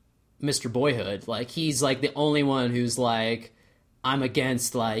 Boyhood. Like he's like the only one who's like, I'm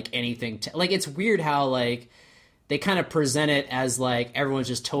against like anything. Like it's weird how like they kind of present it as like everyone's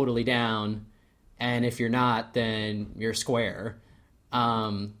just totally down, and if you're not, then you're square.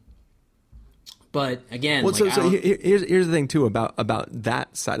 But again, well, like, so here's the thing too about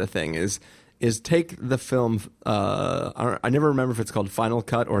that side of thing is take the film. I never remember if it's called Final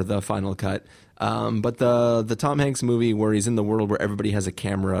Cut or The Final Cut, but the Tom Hanks movie where he's in the world where everybody has a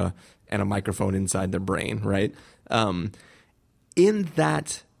camera and a microphone inside their brain, right? In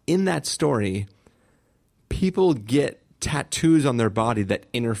that story, people get tattoos on their body that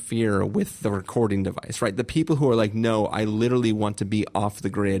interfere with the recording device, right? The people who are like, no, I literally want to be off the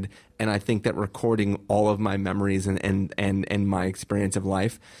grid, and I think that recording all of my memories and my experience of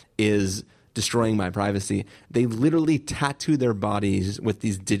life is destroying my privacy. They literally tattoo their bodies with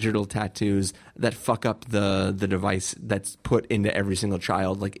these digital tattoos that fuck up the device that's put into every single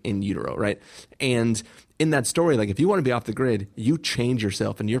child, like in utero, right? And in that story, like if you want to be off the grid, you change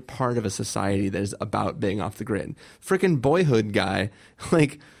yourself and you're part of a society that is about being off the grid. Freaking Boyhood guy,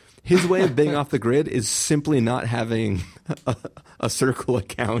 like his way of being off the grid is simply not having a Circle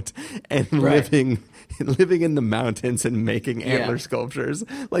account and living in the mountains and making antler sculptures.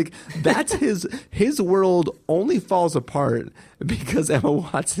 Like that's his world only falls apart because Emma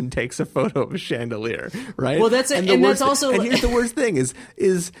Watson takes a photo of a chandelier, right? Well, that's it. And that's also, and here's the worst thing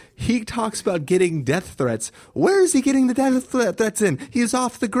is he talks about getting death threats. Where is he getting the death threats in? He's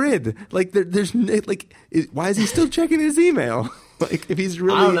off the grid. Like there's like, why is he still checking his email? Like if he's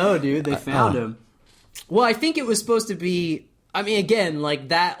really, I don't know, dude. They found him. Well, I think it was supposed to be. I mean, again, like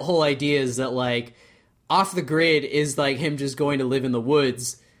that whole idea is that like off the grid is like him just going to live in the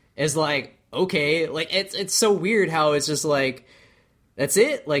woods. Is like okay, like it's so weird how it's just like that's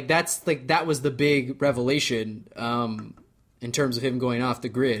it. Like that's like that was the big revelation in terms of him going off the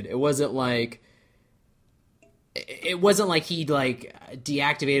grid. It wasn't like he like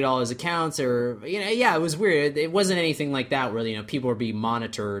deactivated all his accounts or yeah, it was weird. It wasn't anything like that where people were being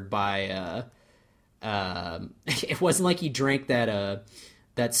monitored by it wasn't like he drank that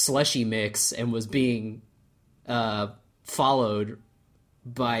slushy mix and was being followed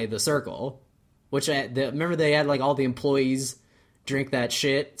by the Circle, which remember they had like all the employees drink that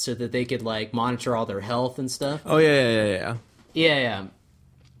shit so that they could like monitor all their health and stuff. Oh yeah.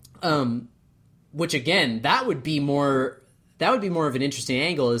 Which again, that would be more of an interesting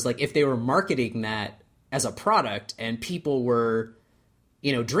angle is like if they were marketing that as a product and people were,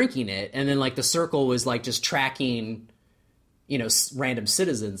 drinking it, and then like the Circle was like just tracking, random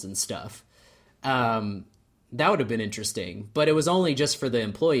citizens and stuff. That would have been interesting, but it was only just for the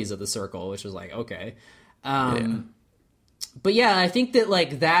employees of the Circle, which was like, okay. But yeah, I think that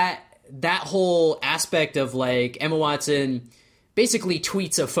like that whole aspect of like Emma Watson basically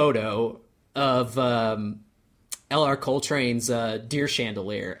tweets a photo of L.R. Coltrane's Deer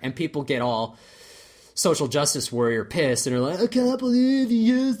Chandelier, and people get all social justice warrior pissed and are like, I can't believe he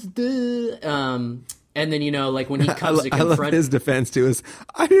used this. And then, like when he comes to confront... I love his defense too is,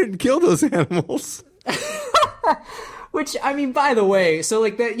 I didn't kill those animals. Which, I mean, by the way, so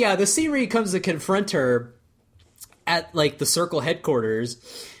like that, yeah, the scene where he comes to confront her at like the Circle headquarters,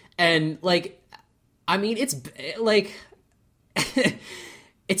 and like, I mean, it's like...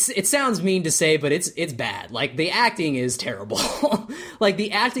 It sounds mean to say, but it's bad. Like the acting is terrible. Like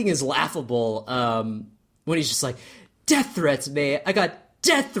the acting is laughable. When he's just like, death threats, man. I got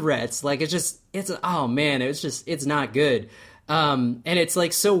death threats. Like oh man, it's not good. And it's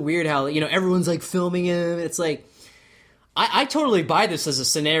like so weird how everyone's like filming him. It's like I totally buy this as a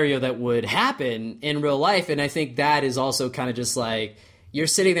scenario that would happen in real life, and I think that is also kind of just like. You're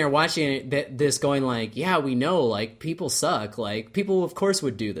sitting there watching this going like, yeah, we know, like, people suck. Like, people, of course,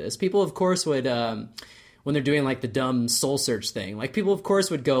 would do this. People, of course, would, when they're doing, like, the dumb soul search thing, like, people, of course,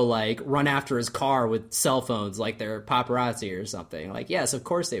 would go, like, run after his car with cell phones like they're paparazzi or something. Like, yes, of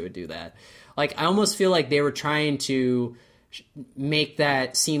course they would do that. Like, I almost feel like they were trying to make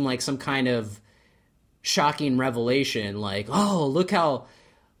that seem like some kind of shocking revelation. Like, oh, look how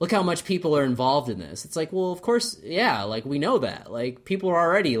much people are involved in this. It's like, well, of course, yeah, like, we know that. Like, people are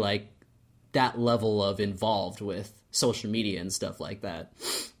already, like, that level of involved with social media and stuff like that.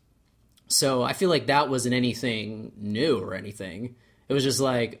 So I feel like that wasn't anything new or anything. It was just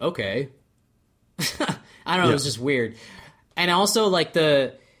like, okay. I don't know, It was just weird. And also, like,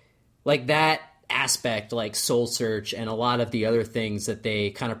 that aspect, like, Soul Search and a lot of the other things that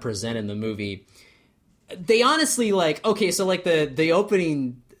they kind of present in the movie, they honestly, like, okay, so, like, the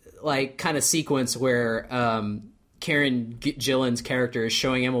opening... like kind of sequence where Karen Gillan's character is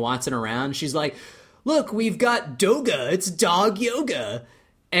showing Emma Watson around. She's like, look, we've got Doga. It's dog yoga.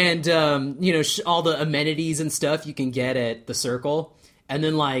 And, all the amenities and stuff you can get at the Circle. And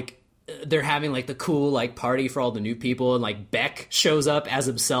then like they're having like the cool like party for all the new people. And like Beck shows up as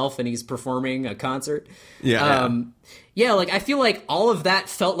himself and he's performing a concert. Yeah, like I feel like all of that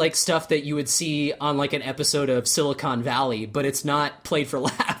felt like stuff that you would see on like an episode of Silicon Valley, but it's not played for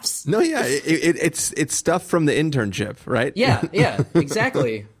laughs. No, yeah, it's stuff from the internship, right? Yeah,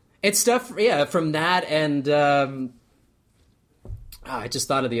 exactly. It's stuff, from that, and I just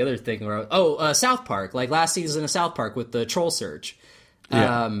thought of the other thing. South Park, like last season of South Park with the troll search.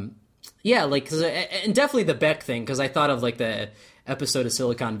 Yeah, like, and definitely the Beck thing, because I thought of like the episode of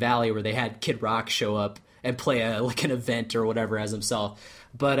Silicon Valley where they had Kid Rock show up and play like an event or whatever as himself.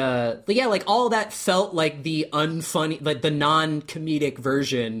 But yeah, like all that felt like the unfunny, like the non-comedic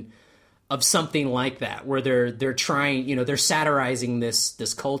version of something like that, where they're trying, you know, they're satirizing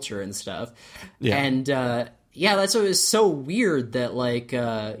this culture and stuff. Yeah. And yeah, that's what was so weird that like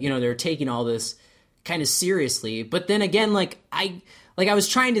you know, they're taking all this kind of seriously. But then again, I was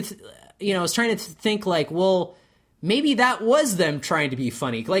trying to think like, well, maybe that was them trying to be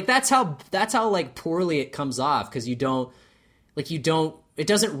funny. Like that's how like poorly it comes off, because it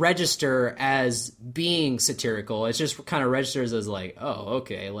doesn't register as being satirical. It just kind of registers as like, oh,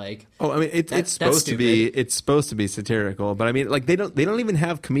 okay, like. Oh, I mean, it's supposed to be satirical, but I mean, like they don't even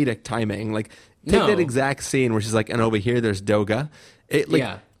have comedic timing. Like take that exact scene where she's like, and over here there's Doga.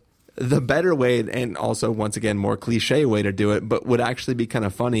 The better way, and also once again more cliche way to do it, but would actually be kind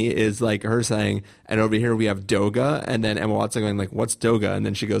of funny, is like her saying, and over here we have Doga, and then Emma Watson going like, what's Doga? And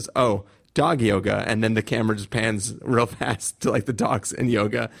then she goes, oh, dog yoga, and then the camera just pans real fast to like the dogs in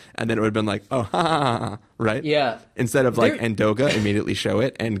yoga, and then it would have been like, oh, ha, ha, ha, right? Yeah. Instead of like, and Doga, immediately show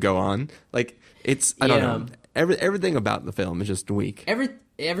it and go on. Like it's, I don't know. Everything about the film is just weak.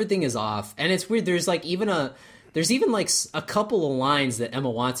 Everything is off, and it's weird. There's even like a couple of lines that Emma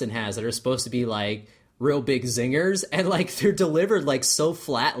Watson has that are supposed to be like real big zingers, and like they're delivered like so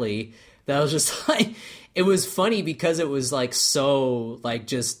flatly that I was just like, it was funny because it was like so like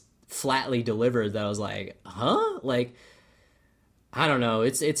just flatly delivered that I was like, huh? Like, I don't know.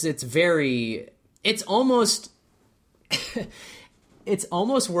 It's almost it's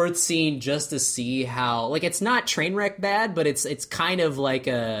almost worth seeing just to see how, like, it's not train wreck bad, but it's kind of like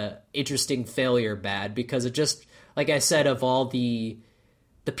a interesting failure bad, because it just, like I said, of all the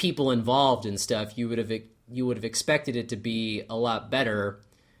people involved and stuff, you would have expected it to be a lot better.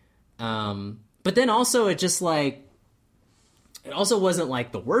 But then also it just like, it also wasn't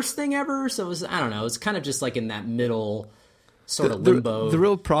like the worst thing ever. So it was, I don't know, it's kind of just like in that middle sort of limbo. The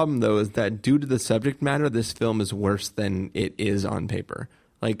real problem, though, is that due to the subject matter, this film is worse than it is on paper.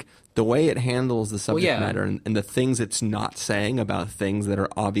 Like, the way it handles the subject matter and the things it's not saying about things that are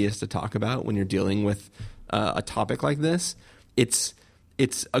obvious to talk about when you're dealing with a topic like this, it's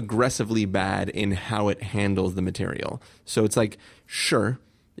aggressively bad in how it handles the material. So it's like, sure,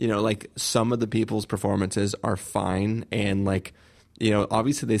 you know, like, some of the people's performances are fine, and like, you know,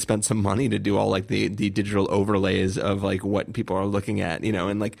 obviously they spent some money to do all like the digital overlays of like what people are looking at, you know,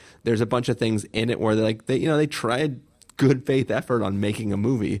 and like there's a bunch of things in it where they tried good faith effort on making a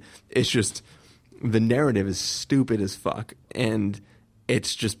movie. It's just the narrative is stupid as fuck, and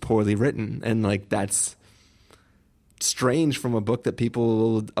it's just poorly written, and like that's strange from a book that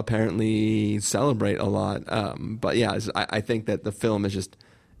people apparently celebrate a lot. But yeah, I think that the film is just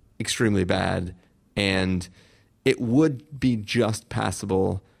extremely bad, and it would be just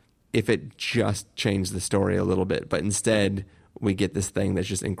passable if it just changed the story a little bit. But instead, we get this thing that's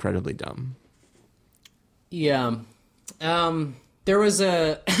just incredibly dumb. Yeah. There was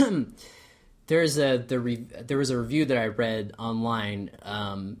a review that I read online.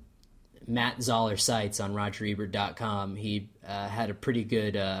 Matt Zoller Seitz on RogerEbert.com. He had a pretty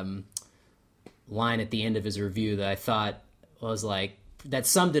good line at the end of his review that I thought was like, that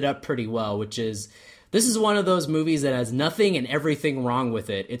summed it up pretty well, which is, this is one of those movies that has nothing and everything wrong with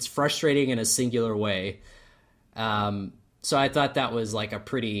it. It's frustrating in a singular way. So I thought that was like a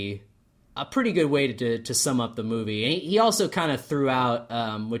pretty good way to sum up the movie. And he also kind of threw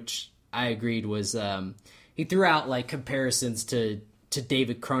out, which I agreed was, he threw out like comparisons to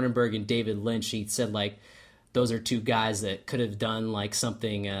David Cronenberg and David Lynch. He said like those are two guys that could have done like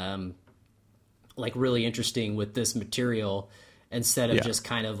something like really interesting with this material, instead of just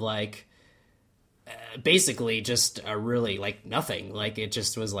kind of like basically just a really like nothing. Like it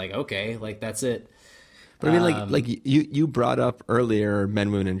just was like, okay, like that's it. But I mean, like you brought up earlier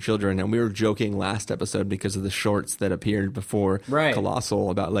Men, Women, and Children, and we were joking last episode because of the shorts that appeared before Colossal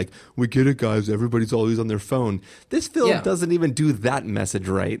about like, we get it, guys, everybody's always on their phone. This film doesn't even do that message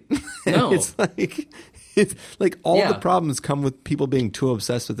right. No. It's like all the problems come with people being too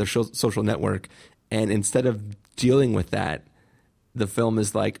obsessed with their social network, and instead of dealing with that, the film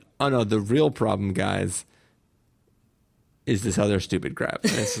is like, oh no, the real problem, guys, is this other stupid crap.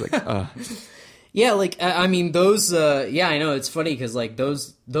 And it's like, yeah, like I mean those. Yeah, I know, it's funny because like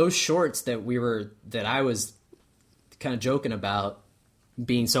those shorts that I was kind of joking about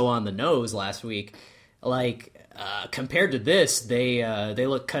being so on the nose last week, like compared to this, they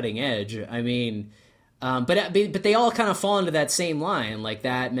look cutting edge. I mean, but they all kind of fall into that same line, like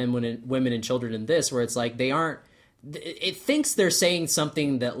that Men, Women, and Children in this, where it's like they aren't. It thinks they're saying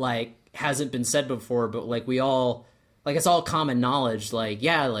something that like hasn't been said before, but like we all, like it's all common knowledge. Like,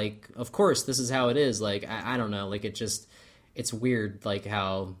 yeah, like of course this is how it is. Like I don't know, like it's weird like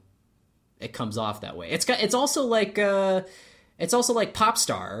how it comes off that way. It's also like Pop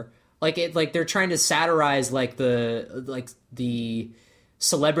Star. Like they're trying to satirize like the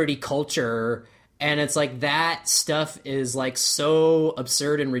celebrity culture, and it's like that stuff is like so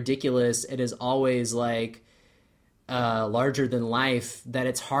absurd and ridiculous. It is always like larger than life that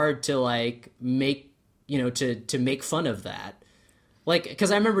it's hard to like make, to make fun of that. Like, because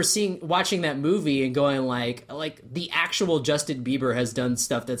I remember watching that movie and going like the actual Justin Bieber has done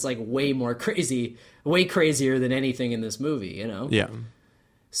stuff that's like way crazier than anything in this movie, Yeah.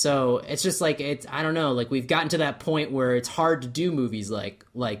 So it's just like, I don't know, like we've gotten to that point where it's hard to do movies like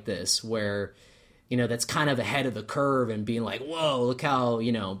this, where, that's kind of ahead of the curve and being like, whoa, look how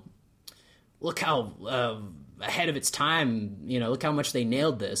ahead of its time, look how much they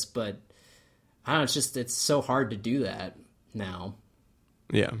nailed this. But I don't know, it's so hard to do that now.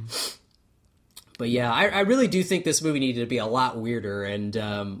 Yeah. But yeah, I really do think this movie needed to be a lot weirder. And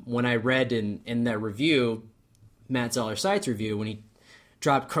when I read in their review, Matt Zoller-Seitz review, when he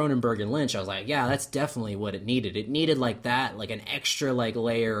dropped Cronenberg and Lynch, I was like, yeah, that's definitely what it needed. It needed like that, like an extra like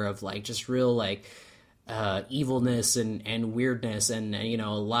layer of like just real like evilness and weirdness and a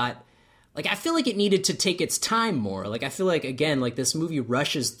lot. Like I feel like it needed to take its time more. Like I feel like, again, like this movie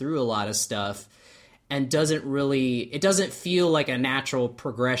rushes through a lot of stuff and it doesn't feel like a natural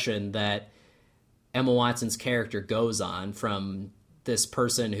progression that Emma Watson's character goes on from this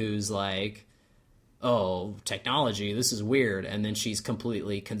person who's like, oh, technology, this is weird, and then she's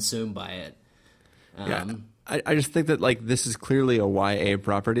completely consumed by it. I just think that like this is clearly a YA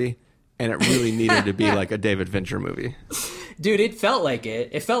property, and it really needed to be like a David Fincher movie. Dude, it felt like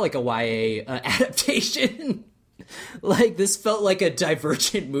it. It felt like a YA adaptation. Like this felt like a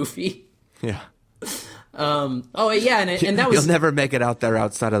Divergent movie. Yeah. Oh yeah, and that was. You'll never make it out there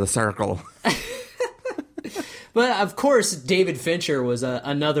outside of the circle. But of course, David Fincher was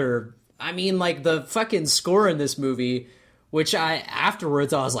another. I mean, like the fucking score in this movie, which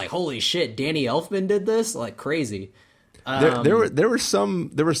afterwards I was like, holy shit, Danny Elfman did this, like crazy. There were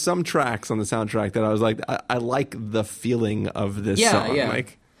some tracks on the soundtrack that I was like, I like the feeling of this song. Yeah.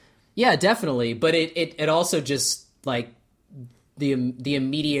 Like, yeah, definitely. But it also just like the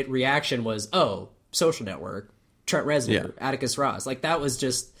immediate reaction was, oh, Social Network, Trent Reznor, Atticus Ross. Like that was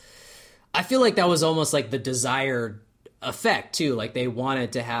just, I feel like that was almost like the desired effect too. Like they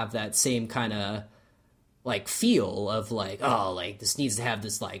wanted to have that same kind of like feel of like, oh, like this needs to have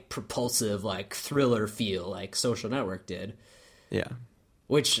this like propulsive like thriller feel like Social Network did. Yeah.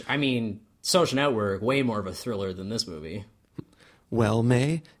 Which, I mean, Social Network, way more of a thriller than this movie. Well,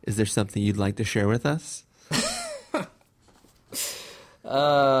 May, is there something you'd like to share with us?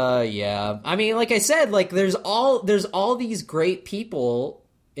 Yeah. I mean, like I said, like there's all these great people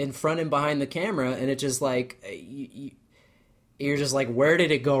in front and behind the camera, and it just like you're just like, where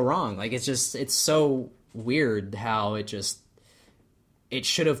did it go wrong? Like it's so weird how it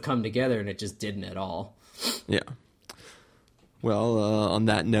should have come together and it just didn't at all. Yeah. Well, on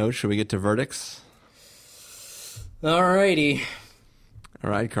that note, should we get to verdicts? Alrighty. All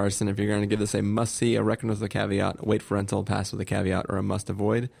right, Carson, if you're going to give this a must-see, a recommend with a caveat, wait for rental, pass with a caveat, or a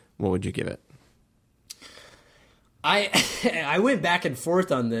must-avoid, what would you give it? I went back and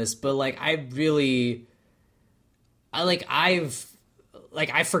forth on this, but like I've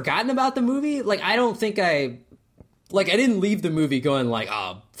forgotten about the movie. Like I don't think I didn't leave the movie going like,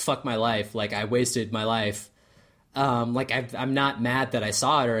 oh, fuck my life. Like I wasted my life. Like I'm not mad that I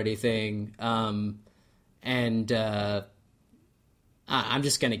saw it or anything. I'm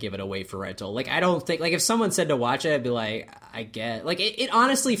just going to give it away for rental. Like, I don't think, like, if someone said to watch it, I'd be like, I get, like, it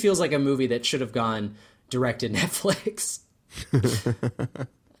honestly feels like a movie that should have gone direct to Netflix.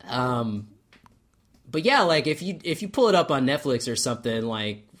 But yeah, like, if you pull it up on Netflix or something,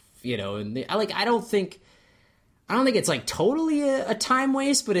 like, and I don't think it's like totally a time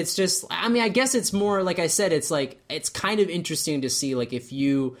waste, but it's just, I mean, I guess it's more, like I said, it's like, it's kind of interesting to see, like, if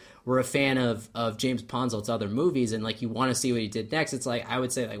you were a fan of James Ponsol's other movies and like you want to see what he did next, it's like, I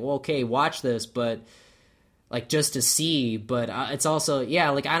would say like, well, okay, watch this, but like just to see, but it's also,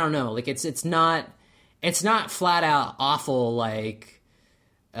 yeah, like, I don't know, like it's not flat out awful, like,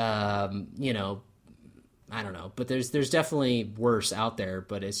 I don't know, but there's definitely worse out there,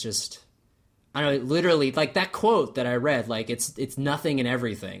 but it's just, I don't know, literally, like that quote that I read, like it's nothing and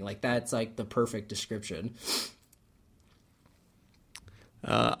everything. Like that's like the perfect description.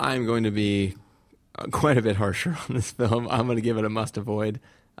 I'm going to be quite a bit harsher on this film. I'm going to give it a must avoid.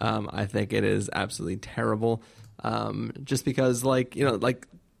 I think it is absolutely terrible. Just because, like, like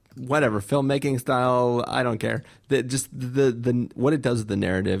whatever filmmaking style, I don't care. The what it does with the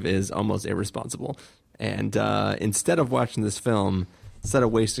narrative is almost irresponsible. And instead of watching this film, instead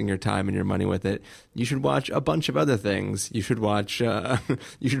of wasting your time and your money with it, you should watch a bunch of other things. You should watch.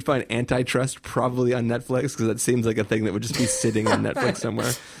 You should find Antitrust probably on Netflix, because that seems like a thing that would just be sitting on Netflix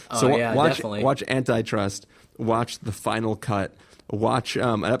somewhere. Watch Antitrust. Watch The Final Cut. Watch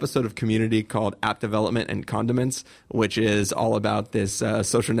an episode of Community called App Development and Condiments, which is all about this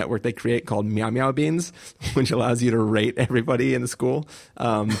social network they create called Meow Meow Beans, which allows you to rate everybody in the school.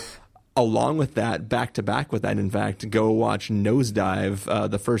 Along with that, back to back with that, in fact, go watch Nosedive,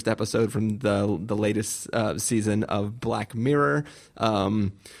 the first episode from the latest season of Black Mirror.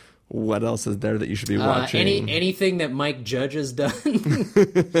 What else is there that you should be watching? Anything that Mike Judge has done.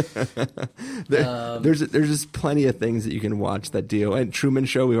 There's just plenty of things that you can watch that deal. And Truman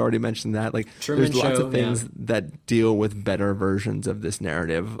Show, we already mentioned that. Like, there's lots of things that deal with better versions of this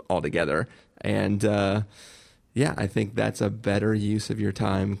narrative altogether. And I think that's a better use of your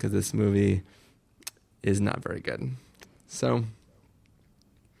time, because this movie is not very good. So,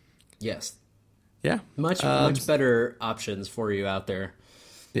 yes, yeah, much better options for you out there.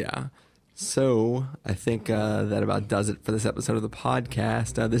 Yeah. So I think that about does it for this episode of the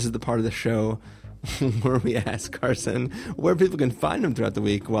podcast. This is the part of the show where we ask Carson where people can find him throughout the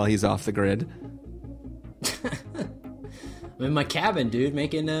week while he's off the grid. I'm in my cabin, dude,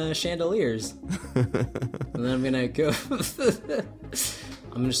 making chandeliers. And then I'm gonna go.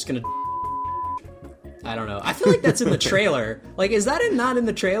 I'm just gonna. I don't know. I feel like that's in the trailer. Like, is that not in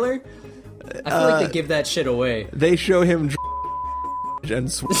the trailer? I feel like they give that shit away. They show him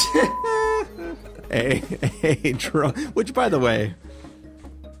and a drunk, which, by the way,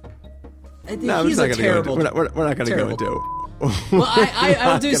 no, he's a terrible. We're not going to go into. Well,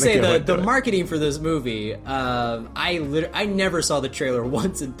 I do say the marketing for this movie. I never saw the trailer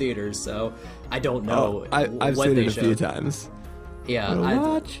once in theaters, so I don't know. I've what seen they it a showed. few times. Yeah,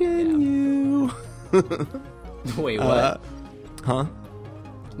 watching you. Wait, what? Huh?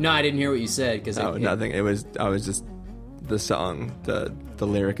 No, I didn't hear what you said. Nothing. I was just the song. The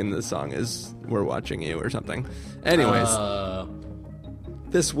lyric in the song is "We're watching you" or something. Anyways.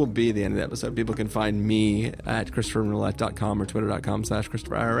 This will be the end of the episode. People can find me at ChristopherRoulette.com or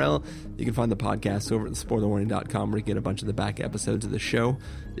Twitter.com/ChristopherIRL. You can find the podcast over at SpoilerWarning.com, where you get a bunch of the back episodes of the show.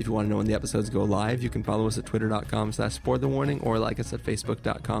 If you want to know when the episodes go live, you can follow us at Twitter.com/SpoilerWarning or like us at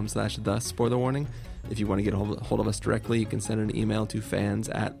Facebook.com/TheSpoilerWarning. If you want to get a hold of us directly, you can send an email to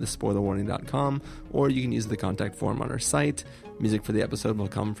fans@thespoilerwarning.com, or you can use the contact form on our site. Music for the episode will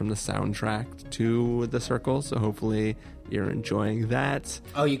come from the soundtrack to The Circle, so hopefully you're enjoying that.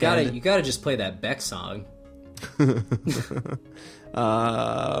 Oh, you gotta just play that Beck song. Well,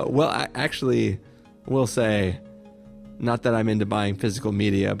 I actually will say, not that I'm into buying physical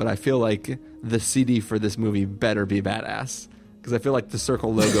media, but I feel like the CD for this movie better be badass. Because I feel like the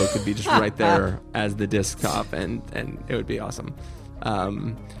Circle logo could be just right there as the disc top, and it would be awesome.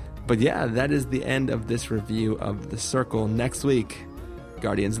 But yeah, that is the end of this review of The Circle. Next week,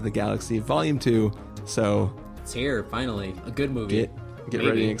 Guardians of the Galaxy Volume 2. So it's here, finally. A good movie. Get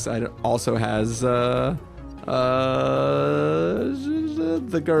ready and excited. Also has the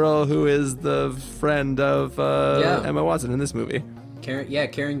girl who is the friend of Emma Watson in this movie. Karen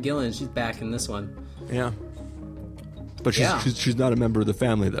Gillan, she's back in this one. Yeah. But she's not a member of the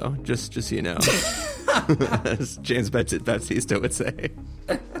family, though. Just so you know, as James Baptista would say,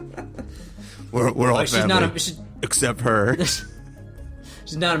 we're all family, except her.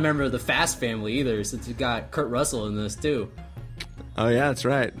 She's not a member of the Fast family either, since we got Kurt Russell in this too. Oh yeah, that's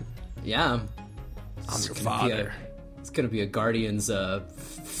right. Yeah, I'm your father. It's gonna be a Guardians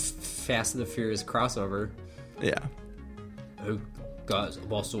Fast and the Furious crossover. Yeah. Hey guys,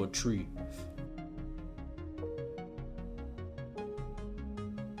 I'm also a tree.